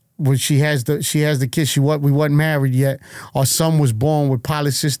wife, when she has the kid, we wasn't married yet. Our son was born with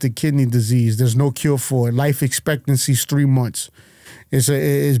polycystic kidney disease. There's no cure for it. Life expectancy is 3 months.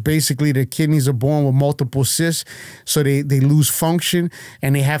 It's basically the kidneys are born with multiple cysts, so they lose function,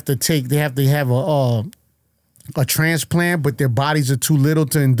 and they have to have a transplant, but their bodies are too little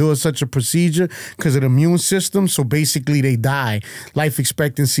to endure such a procedure because of the immune system. So basically they die. Life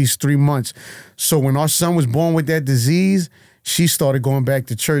expectancy is 3 months. So when our son was born with that disease, she started going back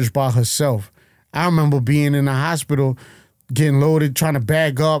to church by herself. I remember being in the hospital, getting loaded, trying to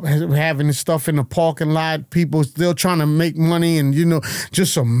bag up, having this stuff in the parking lot, people still trying to make money, and,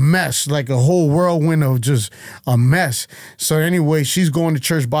 just a mess, like a whole whirlwind of just a mess. So anyway, she's going to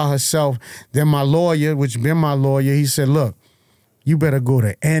church by herself. Then my lawyer, which been my lawyer, he said, look, you better go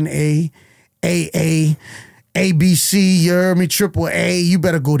to NA, AA, ABC, you heard me, AAA, you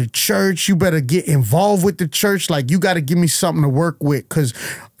better go to church, you better get involved with the church, like you got to give me something to work with, because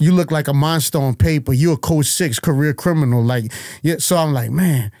you look like a monster on paper, you're a code 6 career criminal, like, yeah. So I'm like,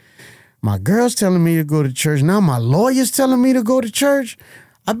 man, my girl's telling me to go to church, now my lawyer's telling me to go to church,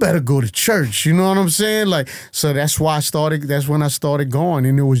 I better go to church, you know what I'm saying? Like, so that's when I started going.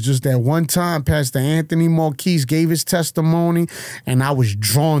 And it was just that one time Pastor Anthony Marquise gave his testimony, and I was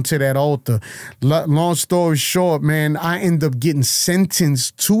drawn to that altar. Long story short, man, I ended up getting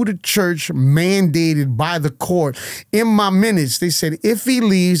sentenced to the church, mandated by the court. In my minutes, they said, if he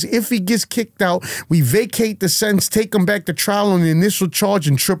leaves, if he gets kicked out, we vacate the sentence, take him back to trial on the initial charge,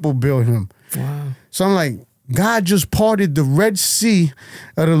 and triple bill him. Wow. So I'm like, God just parted the Red Sea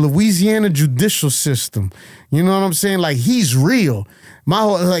of the Louisiana judicial system. You know what I'm saying? Like, he's real.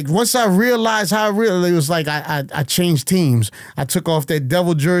 Once I realized how real it was, like I changed teams. I took off that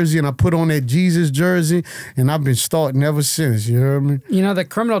devil jersey and I put on that Jesus jersey, and I've been starting ever since. You heard me? The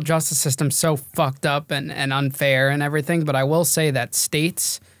criminal justice system's so fucked up and unfair and everything, but I will say that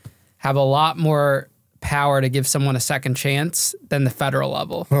states have a lot more power to give someone a second chance than the federal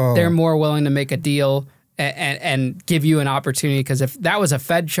level. Oh. They're more willing to make a deal and give you an opportunity, because if that was a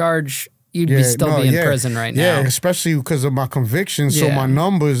Fed charge, you'd be in prison right now. Yeah, especially because of my convictions. So my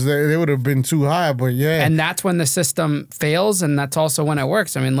numbers, they would have been too high, but yeah. And that's when the system fails, and that's also when it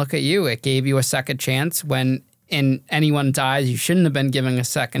works. I mean, look at you. It gave you a second chance when in anyone's eyes, you shouldn't have been given a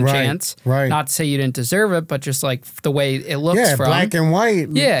second chance. Right. Not to say you didn't deserve it, but just like the way it looks from. Black and white.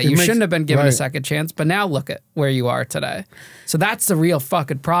 Yeah, you shouldn't have been given a second chance, but now look at where you are today. So that's the real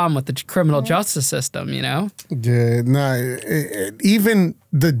fucking problem with the criminal justice system, you know? Yeah, nah. Even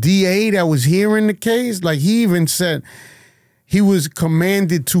the DA that was hearing the case, like he even said he was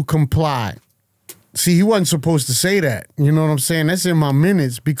commanded to comply. See, he wasn't supposed to say that. You know what I'm saying? That's in my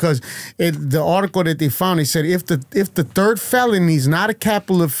minutes because the article that they found, they said if the third felony is not a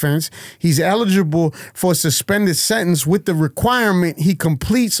capital offense, he's eligible for a suspended sentence with the requirement he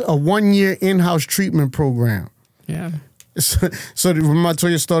completes a 1-year in-house treatment program. Yeah. So when I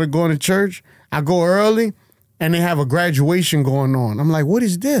told you I started going to church, I go early and they have a graduation going on. I'm like, what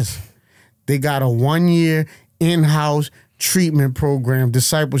is this? They got a 1-year in-house treatment program,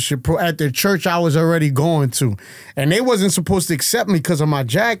 discipleship at their church I was already going to. And they wasn't supposed to accept me because of my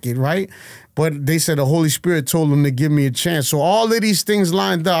jacket, right? But they said the Holy Spirit told them to give me a chance. So all of these things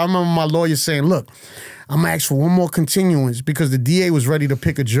lined up. I remember my lawyer saying, look, I'm going to ask for one more continuance because the DA was ready to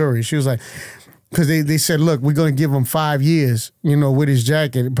pick a jury. She was like, because they said, look, we're going to give him 5 years, you know, with his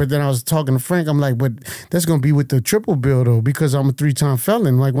jacket. But then I was talking to Frank. I'm like, but that's going to be with the triple bill, though, because I'm a 3-time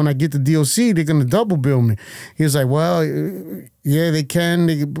felon. Like, when I get the DOC, they're going to double bill me. He was like, well, yeah, they can.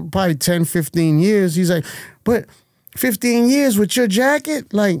 They probably 10, 15 years. He's like, but 15 years with your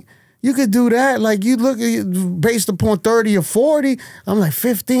jacket? Like, you could do that. Like, you look based upon 30 or 40. I'm like,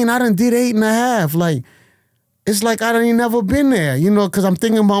 15? I done did 8.5. Like, it's like I ain't never been there, you know, because I'm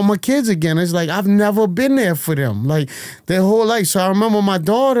thinking about my kids again. It's like I've never been there for them, like their whole life. So I remember my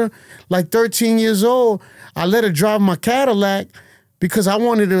daughter, like 13 years old, I let her drive my Cadillac because I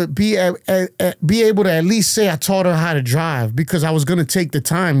wanted to be able to at least say I taught her how to drive because I was going to take the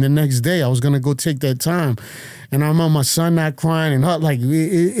time the next day. I was going to go take that time. And I remember my son not crying and her, like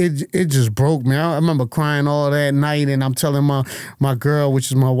it just broke me. I remember crying all that night and I'm telling my girl, which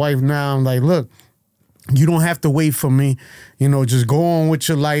is my wife now, I'm like, look, you don't have to wait for me. You know, just go on with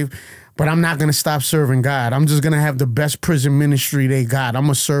your life. But I'm not going to stop serving God. I'm just going to have the best prison ministry they got. I'm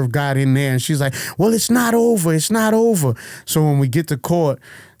going to serve God in there. And she's like, well, it's not over. It's not over. So when we get to court,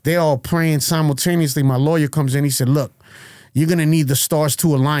 they're all praying simultaneously. My lawyer comes in. He said, look, you're going to need the stars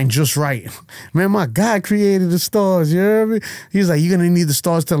to align just right. Man, my God created the stars, you hear me? He's like, you're going to need the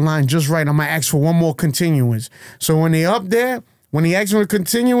stars to align just right. I'm going to ask for one more continuance. So when they up there, when he asked for a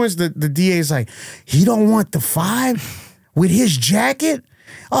continuance, the DA's like, he don't want the 5 with his jacket?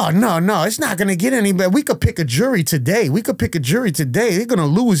 Oh, no, it's not going to get any better. We could pick a jury today. They're going to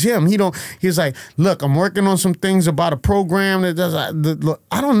lose him. He's like, look, I'm working on some things about a program that does, look,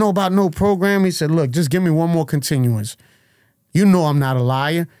 I don't know about no program. He said, look, just give me one more continuance. You know I'm not a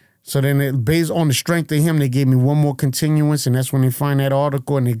liar. So then based on the strength of him, they gave me one more continuance, and that's when they find that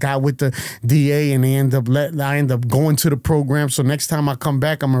article, and they got with the DA, and I end up going to the program. So next time I come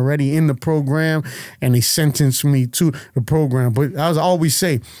back, I'm already in the program, and they sentenced me to the program. But I always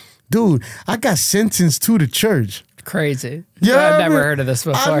say, dude, I got sentenced to the church. Crazy. Yeah, I've never heard of this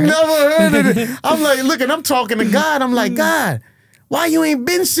before. I've never heard of it. I'm like, look, and I'm talking to God. I'm like, God, why you ain't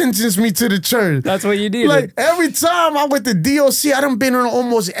been sentenced me to the church? That's what you did. Like, every time I went to DOC, I done been in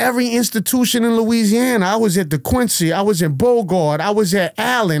almost every institution in Louisiana. I was at the Quincy. I was at Bogart. I was at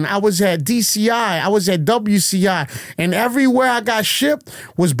Allen. I was at DCI. I was at WCI. And everywhere I got shipped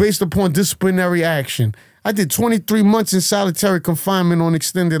was based upon disciplinary action. I did 23 months in solitary confinement on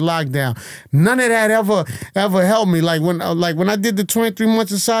extended lockdown. None of that ever helped me. Like when I did the 23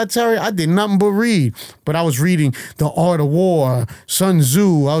 months in solitary, I did nothing but read. But I was reading The Art of War, Sun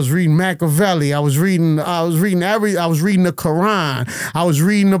Tzu. I was reading Machiavelli. I was reading the Quran. I was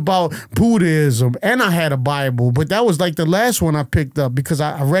reading about Buddhism, and I had a Bible. But that was like the last one I picked up because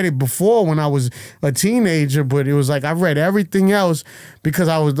I read it before when I was a teenager. But it was like I read everything else because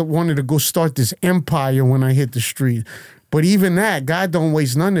I wanted to go start this empire when I hit the street. But even that, God don't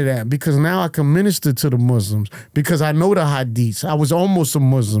waste none of that because now I can minister to the Muslims because I know the hadiths. I was almost a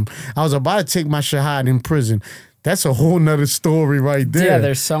Muslim. I was about to take my shahad in prison. That's a whole nother story right there. Yeah,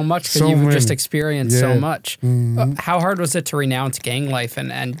 there's so much because you've just experienced so much. Mm-hmm. How hard was it to renounce gang life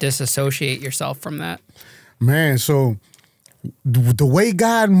and disassociate yourself from that? Man, so the way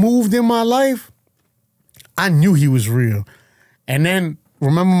God moved in my life, I knew he was real. And then,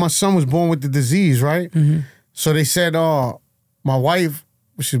 remember my son was born with the disease, right? Mm-hmm. So they said, my wife,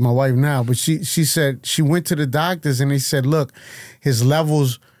 she's my wife now, but she said she went to the doctors and they said, look, his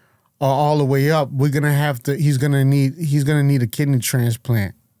levels are all the way up. He's gonna need a kidney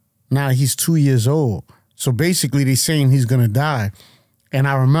transplant. Now he's 2 years old. So basically they're saying he's gonna die. And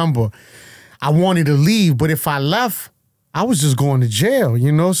I remember I wanted to leave, but if I left, I was just going to jail,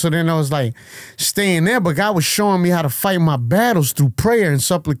 you know? So then I was like staying there, but God was showing me how to fight my battles through prayer and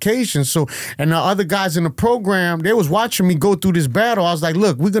supplication. So, and the other guys in the program, they was watching me go through this battle. I was like,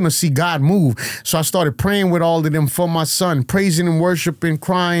 look, we're going to see God move. So I started praying with all of them for my son, praising and worshiping,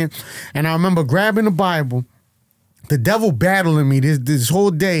 crying. And I remember grabbing the Bible, the devil battling me this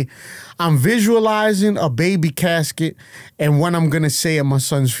whole day. I'm visualizing a baby casket and what I'm going to say at my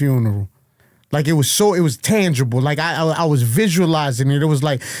son's funeral. Like it was tangible. Like I was visualizing it. It was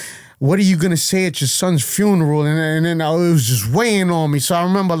like, what are you gonna say at your son's funeral? And then it was just weighing on me. So I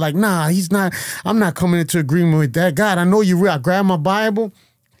remember like, nah, I'm not coming into agreement with that. God, I know you're real. I grab my Bible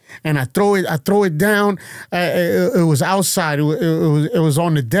and I throw it down. It was outside. It was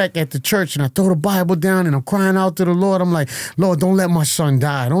on the deck at the church, and I throw the Bible down and I'm crying out to the Lord. I'm like, Lord, don't let my son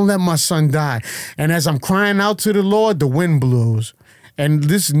die. Don't let my son die. And as I'm crying out to the Lord, the wind blows. And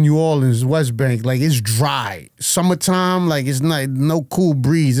this is New Orleans, West Bank, like it's dry. Summertime, like it's not no cool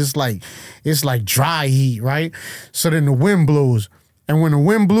breeze. It's like dry heat, right? So then the wind blows. And when the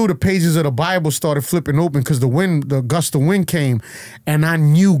wind blew, the pages of the Bible started flipping open because the gust of wind came. And I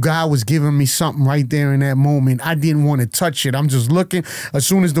knew God was giving me something right there in that moment. I didn't want to touch it. I'm just looking. As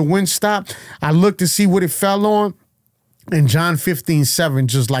soon as the wind stopped, I looked to see what it fell on. And John 15:7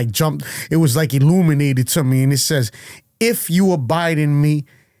 just like jumped. It was like illuminated to me. And it says, if you abide in me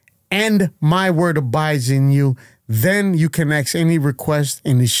and my word abides in you, then you can ask any request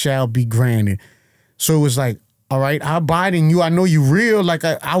and it shall be granted. So it was like, all right, I abide in you. I know you real. Like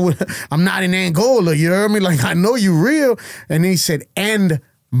I'm not in Angola. You heard me? Like I know you real. And then he said, and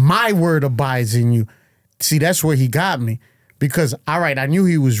my word abides in you. See, that's where he got me. Because, all right, I knew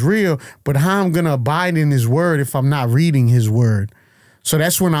he was real, but how I'm going to abide in his word if I'm not reading his word? So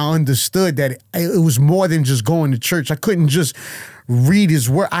that's when I understood that it was more than just going to church. I couldn't just read his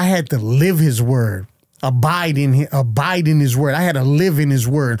word. I had to live his word, abide in his word. I had to live in his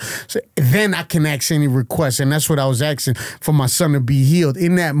word. So then I can ask any request. And that's what I was asking for my son to be healed.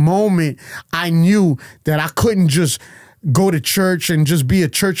 In that moment, I knew that I couldn't just go to church and just be a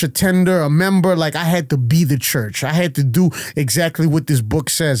church attender, a member. Like I had to be the church. I had to do exactly what this book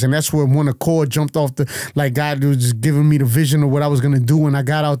says. And that's where one accord jumped off like God was just giving me the vision of what I was going to do when I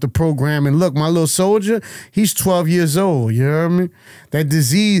got out the program. And look, my little soldier, he's 12 years old. You heard me? That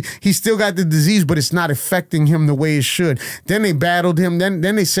disease, he still got the disease, but it's not affecting him the way it should. Then they battled him. Then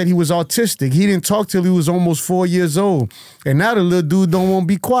they said he was autistic. He didn't talk till he was almost 4 years old. And now the little dude don't want to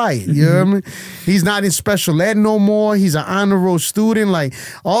be quiet. You heard me? He's not in special ed no more. He's an honor roll student. Like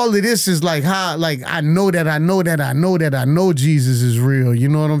all of this is like how, like I know Jesus is real. You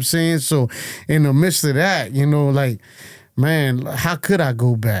know what I'm saying? So in the midst of that, you know, like, man, how could I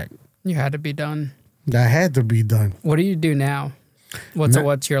go back? You had to be done. I had to be done. What do you do now?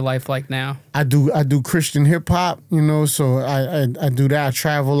 What's your life like now? I do Christian hip hop, you know, so I do that. I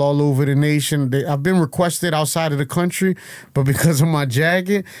travel all over the nation. I've been requested outside of the country, but because of my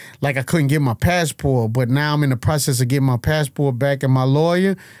jacket, like I couldn't get my passport. But now I'm in the process of getting my passport back, and my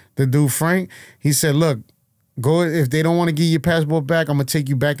lawyer, the dude Frank, he said, look, go, if they don't want to give your passport back, I'm gonna take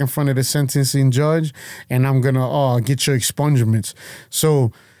you back in front of the sentencing judge, and I'm gonna get your expungements.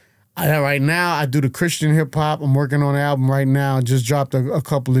 So right now, I do the Christian hip hop. I'm working on an album right now. Just dropped a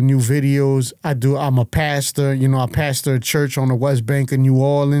couple of new videos. I'm a pastor. You know, I pastor a church on the West Bank of New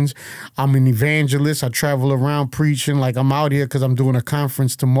Orleans. I'm an evangelist. I travel around preaching. Like I'm out here because I'm doing a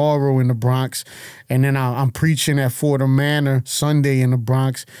conference tomorrow in the Bronx, and then I'm preaching at Fordham Manor Sunday in the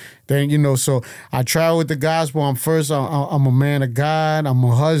Bronx. Then, you know, so I travel with the gospel. I'm a man of God. I'm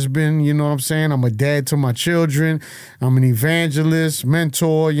a husband, you know what I'm saying? I'm a dad to my children. I'm an evangelist,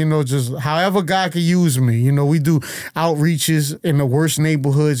 mentor, you know, just however God can use me. You know, we do outreaches in the worst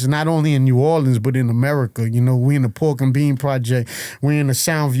neighborhoods, not only in New Orleans, but in America. You know, we in the Pork and Bean Project. We in the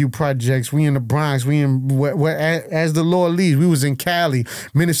Soundview Projects. We in the Bronx. We in, as the Lord leads. We was in Cali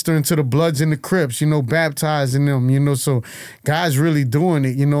ministering to the Bloods and the Crips, you know, baptizing them, you know, so God's really doing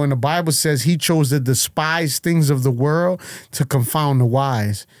it, you know, and the Bible says he chose the despised things of the world to confound the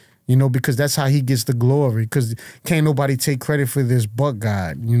wise, you know, because that's how he gets the glory, because can't nobody take credit for this but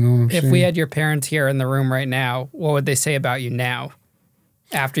God, you know what I'm saying? If we had your parents here in the room right now, what would they say about you now?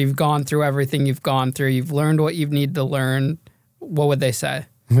 After you've gone through everything you've gone through, you've learned what you need to learn, what would they say?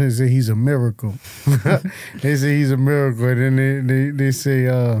 They say he's a miracle. They say he's a miracle, and then they say,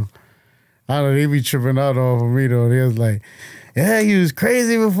 I don't know, they be tripping out off of me, though. They was like, Yeah, he was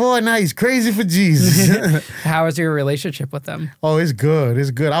crazy before. Now he's crazy for Jesus. How is your relationship with them? Oh, it's good.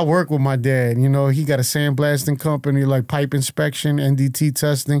 It's good. I work with my dad. You know, he got a sandblasting company, like pipe inspection, NDT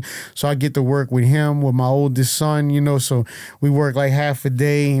testing. So I get to work with him, with my oldest son, you know. So we work like half a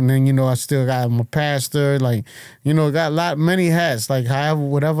day. And then, you know, I still got, I'm a pastor. Like, you know, got many hats. Like, however,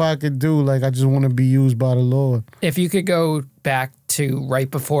 whatever I could do, like, I just want to be used by the Lord. If you could go back to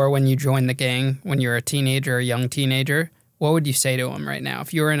right before when you joined the gang, when you were a teenager, a young teenager, what would you say to him right now?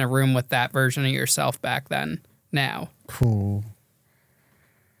 If you were in a room with that version of yourself back then, now? Cool.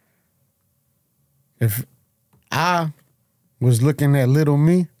 If I was looking at little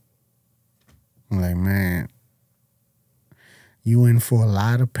me, I'm like, man, you in for a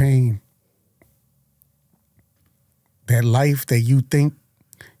lot of pain. That life that you think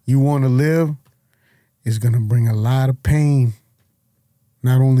you want to live is going to bring a lot of pain,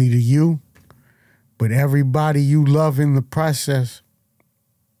 not only to you, but everybody you love in the process.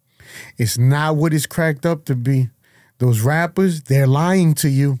 It's not what it's cracked up to be. Those rappers, they're lying to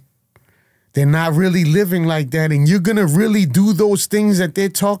you. They're not really living like that. And you're going to really do those things that they're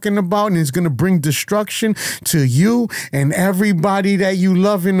talking about, and it's going to bring destruction to you and everybody that you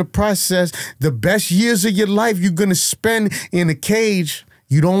love in the process. The best years of your life you're going to spend in a cage.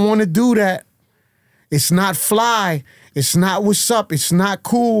 You don't want to do that. It's not fly. It's not what's up. It's not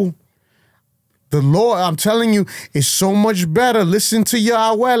cool. The Lord, I'm telling you, is so much better. Listen to your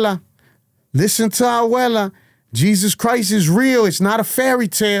abuela. Listen to abuela. Jesus Christ is real. It's not a fairy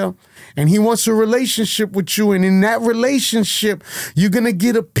tale. And he wants a relationship with you. And in that relationship, you're going to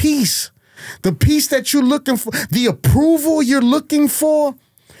get a peace. The peace that you're looking for, the approval you're looking for.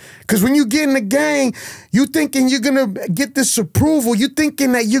 Because when you get in the gang, you thinking you're going to get this approval. You're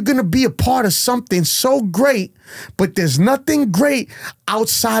thinking that you're going to be a part of something so great. But there's nothing great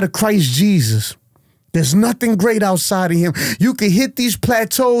outside of Christ Jesus. There's nothing great outside of him. You can hit these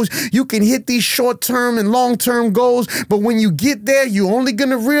plateaus. You can hit these short-term and long-term goals. But when you get there, you're only going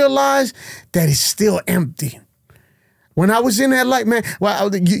to realize that it's still empty. When I was in that light, man,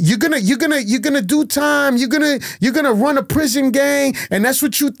 well, you're gonna do time. You're gonna run a prison gang, and that's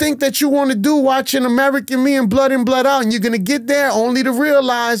what you think that you want to do, watching American Me and Blood In, Blood Out, and you're gonna get there only to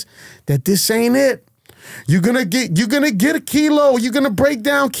realize that this ain't it. You're gonna get a kilo. You're gonna break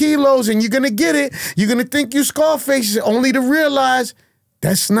down kilos, and you're gonna get it. You're gonna think you Scarface, only to realize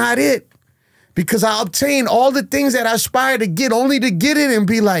that's not it. Because I obtained all the things that I aspire to get, only to get it and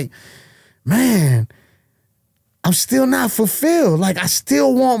be like, man, I'm still not fulfilled. Like, I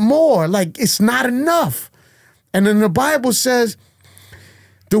still want more. Like, it's not enough. And then the Bible says,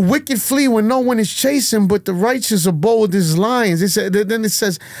 the wicked flee when no one is chasing, but the righteous are bold as lions. Then it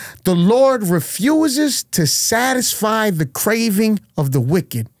says, the Lord refuses to satisfy the craving of the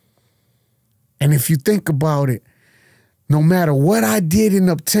wicked. And if you think about it, no matter what I did and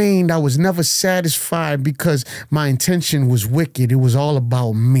obtained, I was never satisfied because my intention was wicked. It was all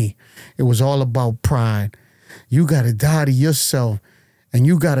about me. It was all about pride. You got to die to yourself, and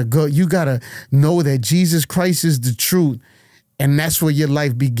you got to go. You got to know that Jesus Christ is the truth. And that's where your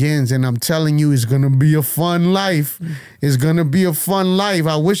life begins. And I'm telling you, it's going to be a fun life. It's going to be a fun life.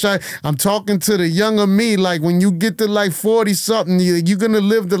 I wish I'm talking to the younger me, like when you get to like 40-something, you're going to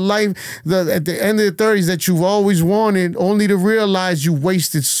live the life at the end of the 30s that you've always wanted, only to realize you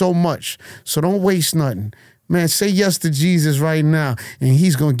wasted so much. So don't waste nothing. Man, say yes to Jesus right now, and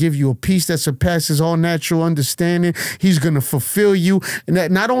he's going to give you a peace that surpasses all natural understanding. He's going to fulfill you. And that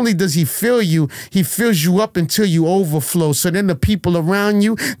not only does he fill you, he fills you up until you overflow. So then the people around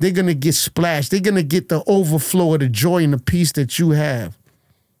you, they're going to get splashed. They're going to get the overflow of the joy and the peace that you have.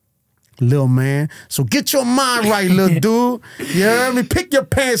 Little man. So get your mind right, little dude. You heard me? Pick your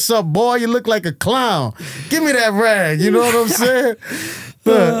pants up, boy. You look like a clown. Give me that rag. You know what I'm saying?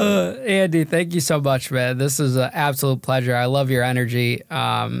 Andy, thank you so much, man. This is an absolute pleasure. I love your energy.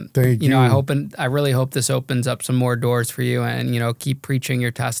 Thank you. You know, I really hope this opens up some more doors for you, and, you know, keep preaching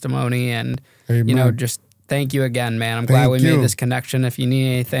your testimony, and, Amen. You know, just thank you again, man. I'm glad we made this connection. If you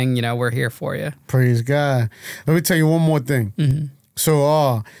need anything, you know, we're here for you. Praise God. Let me tell you one more thing. Mm-hmm.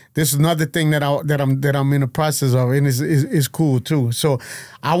 So this is another thing that I'm in the process of, and it's cool too. So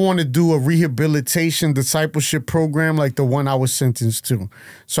I want to do a rehabilitation discipleship program like the one I was sentenced to.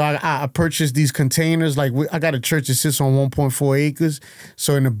 So I purchased these containers. Like I got a church that sits on 1.4 acres.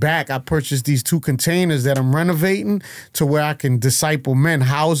 So in the back, I purchased these 2 containers that I'm renovating to where I can disciple men,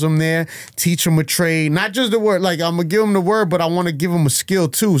 house them there, teach them a trade, not just the word. Like I'm gonna give them the word, but I want to give them a skill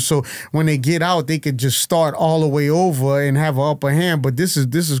too. So when they get out, they could just start all the way over and have an upper hand. But this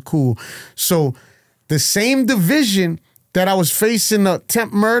is cool. So the same division that I was facing a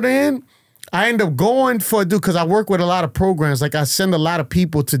attempt murder in, I end up going for because I work with a lot of programs. Like I send a lot of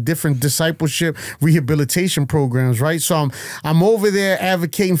people to different discipleship rehabilitation programs, right? So I'm over there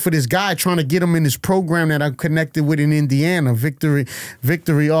advocating for this guy, trying to get him in this program that I'm connected with in Indiana, Victory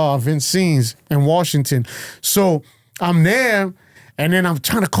Vincennes in Washington. So I'm there. And then I'm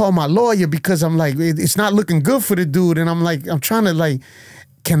trying to call my lawyer because I'm like, it's not looking good for the dude. And I'm like, I'm trying to like,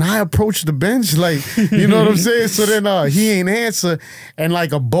 can I approach the bench? Like, you know what I'm saying? So then he ain't answer. And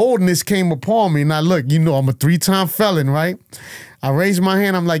like a boldness came upon me. Now, look, you know, I'm a 3-time felon, right? I raised my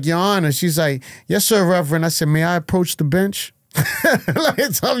hand. I'm like, Your Honor. She's like, yes, sir, Reverend. I said, may I approach the bench? Like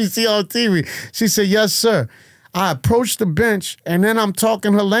it's how you see on TV. She said, yes, sir. I approached the bench, and then I'm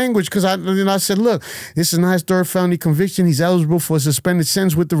talking her language because I said, look, this is not his third felony conviction. He's eligible for a suspended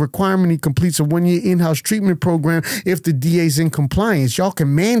sentence with the requirement he completes a 1-year in-house treatment program if the DA's in compliance. Y'all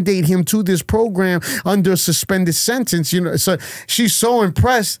can mandate him to this program under a suspended sentence. You know, so she's so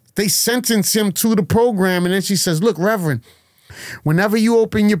impressed. They sentence him to the program, and then she says, look, Reverend, whenever you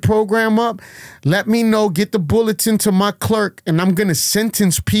open your program up, let me know, get the bulletin to my clerk, and I'm going to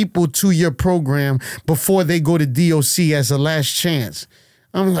sentence people to your program before they go to DOC as a last chance.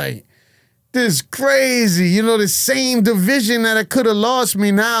 I'm like, this is crazy. You know, the same division that I could have lost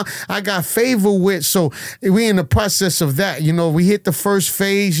me, now I got favor with. So we in the process of that. You know, we hit the first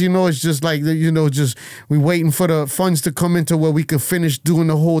phase. You know, it's just like, you know, just we waiting for the funds to come into where we could finish doing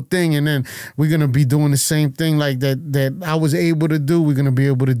the whole thing. And then we're going to be doing the same thing like that I was able to do. We're going to be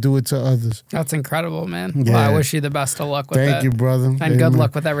able to do it to others. That's incredible, man. Yeah. Well, I wish you the best of luck with that. Thank you, brother. And Amen. Good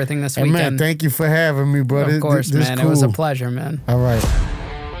luck with everything this weekend. Man, thank you for having me, brother. Of course, this man. cool. It was a pleasure, man. All right.